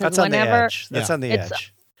that one because that's on the whenever edge. That's Yeah. on the It's-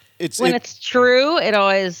 edge. it's true, it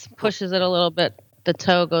always pushes it a little bit. The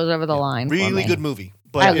toe goes over the line. for Really me. good movie.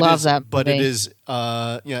 But I it love is, that But it movie. is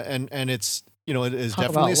and it's it is Talk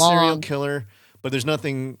definitely a about serial long. killer. But there's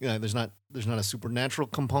nothing. There's not a supernatural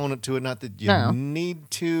component to it. Not that you No. need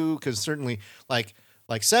to, because certainly like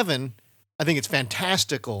Seven, I think it's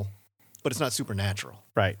fantastical, but it's not supernatural.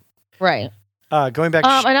 Right. Right. Going back.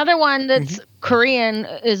 Another one that's Korean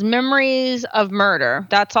is Memories of Murder.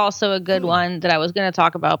 That's also a good one that I was going to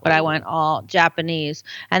talk about, but I went all Japanese.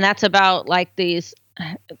 And that's about like these,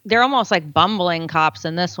 they're almost like bumbling cops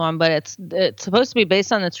in this one, but it's supposed to be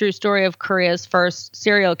based on the true story of Korea's first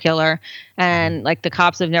serial killer. And like the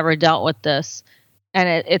cops have never dealt with this. And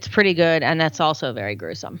it's pretty good. And that's also very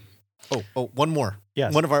gruesome. Oh, one more.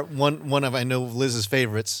 Yes. One of I know Liz's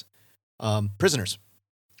favorites, Prisoners.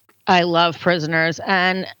 I love Prisoners,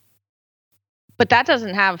 but that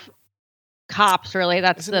doesn't have cops really.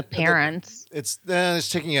 That's Isn't the it- parents. It is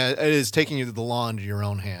taking you to the law into your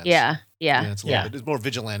own hands. Yeah. It's more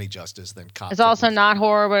vigilante justice than cops. It's also not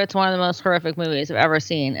horror, but it's one of the most horrific movies I've ever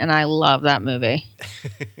seen, and I love that movie.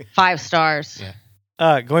 5 stars.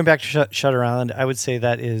 Yeah. Going back to Shutter Island, I would say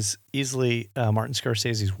that is easily Martin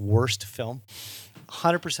Scorsese's worst film.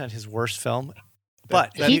 100% his worst film.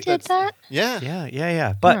 But He did that? Yeah.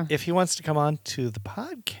 Yeah. But if he wants to come on to the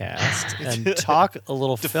podcast and talk a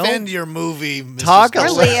little Defend your movie, Mr. Talk a Or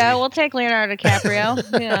little- Scorsese. Leo. We'll take Leonardo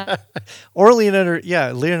DiCaprio. Yeah. or Leonardo.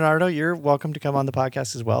 Yeah, Leonardo, you're welcome to come on the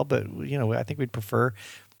podcast as well. But I think we'd prefer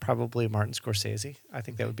probably Martin Scorsese. I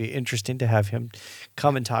think that would be interesting to have him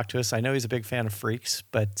come and talk to us. I know he's a big fan of Freaks,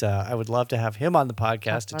 but I would love to have him on the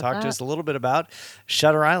podcast to talk to us a little bit about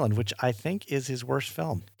Shutter Island, which I think is his worst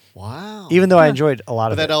film. Wow. Even though I enjoyed a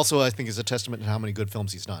lot of it. But that also, I think, is a testament to how many good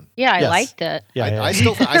films he's done. Yeah, I liked it. Yeah, I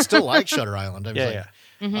still like Shutter Island. I was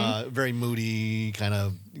Mm-hmm. very moody, kind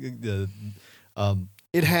of.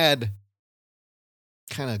 It had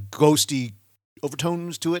kind of ghosty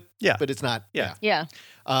overtones to it. Yeah, but it's not. Yeah.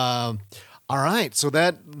 All right, so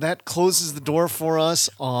that closes the door for us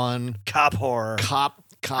on cop horror. Cop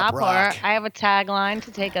rock. Horror. I have a tagline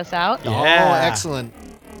to take us out. Oh, excellent.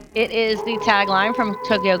 It is the tagline from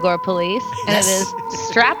Tokyo Gore Police, and it is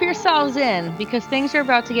strap yourselves in because things are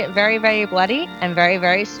about to get very, very bloody and very,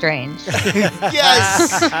 very strange.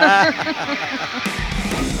 Yes.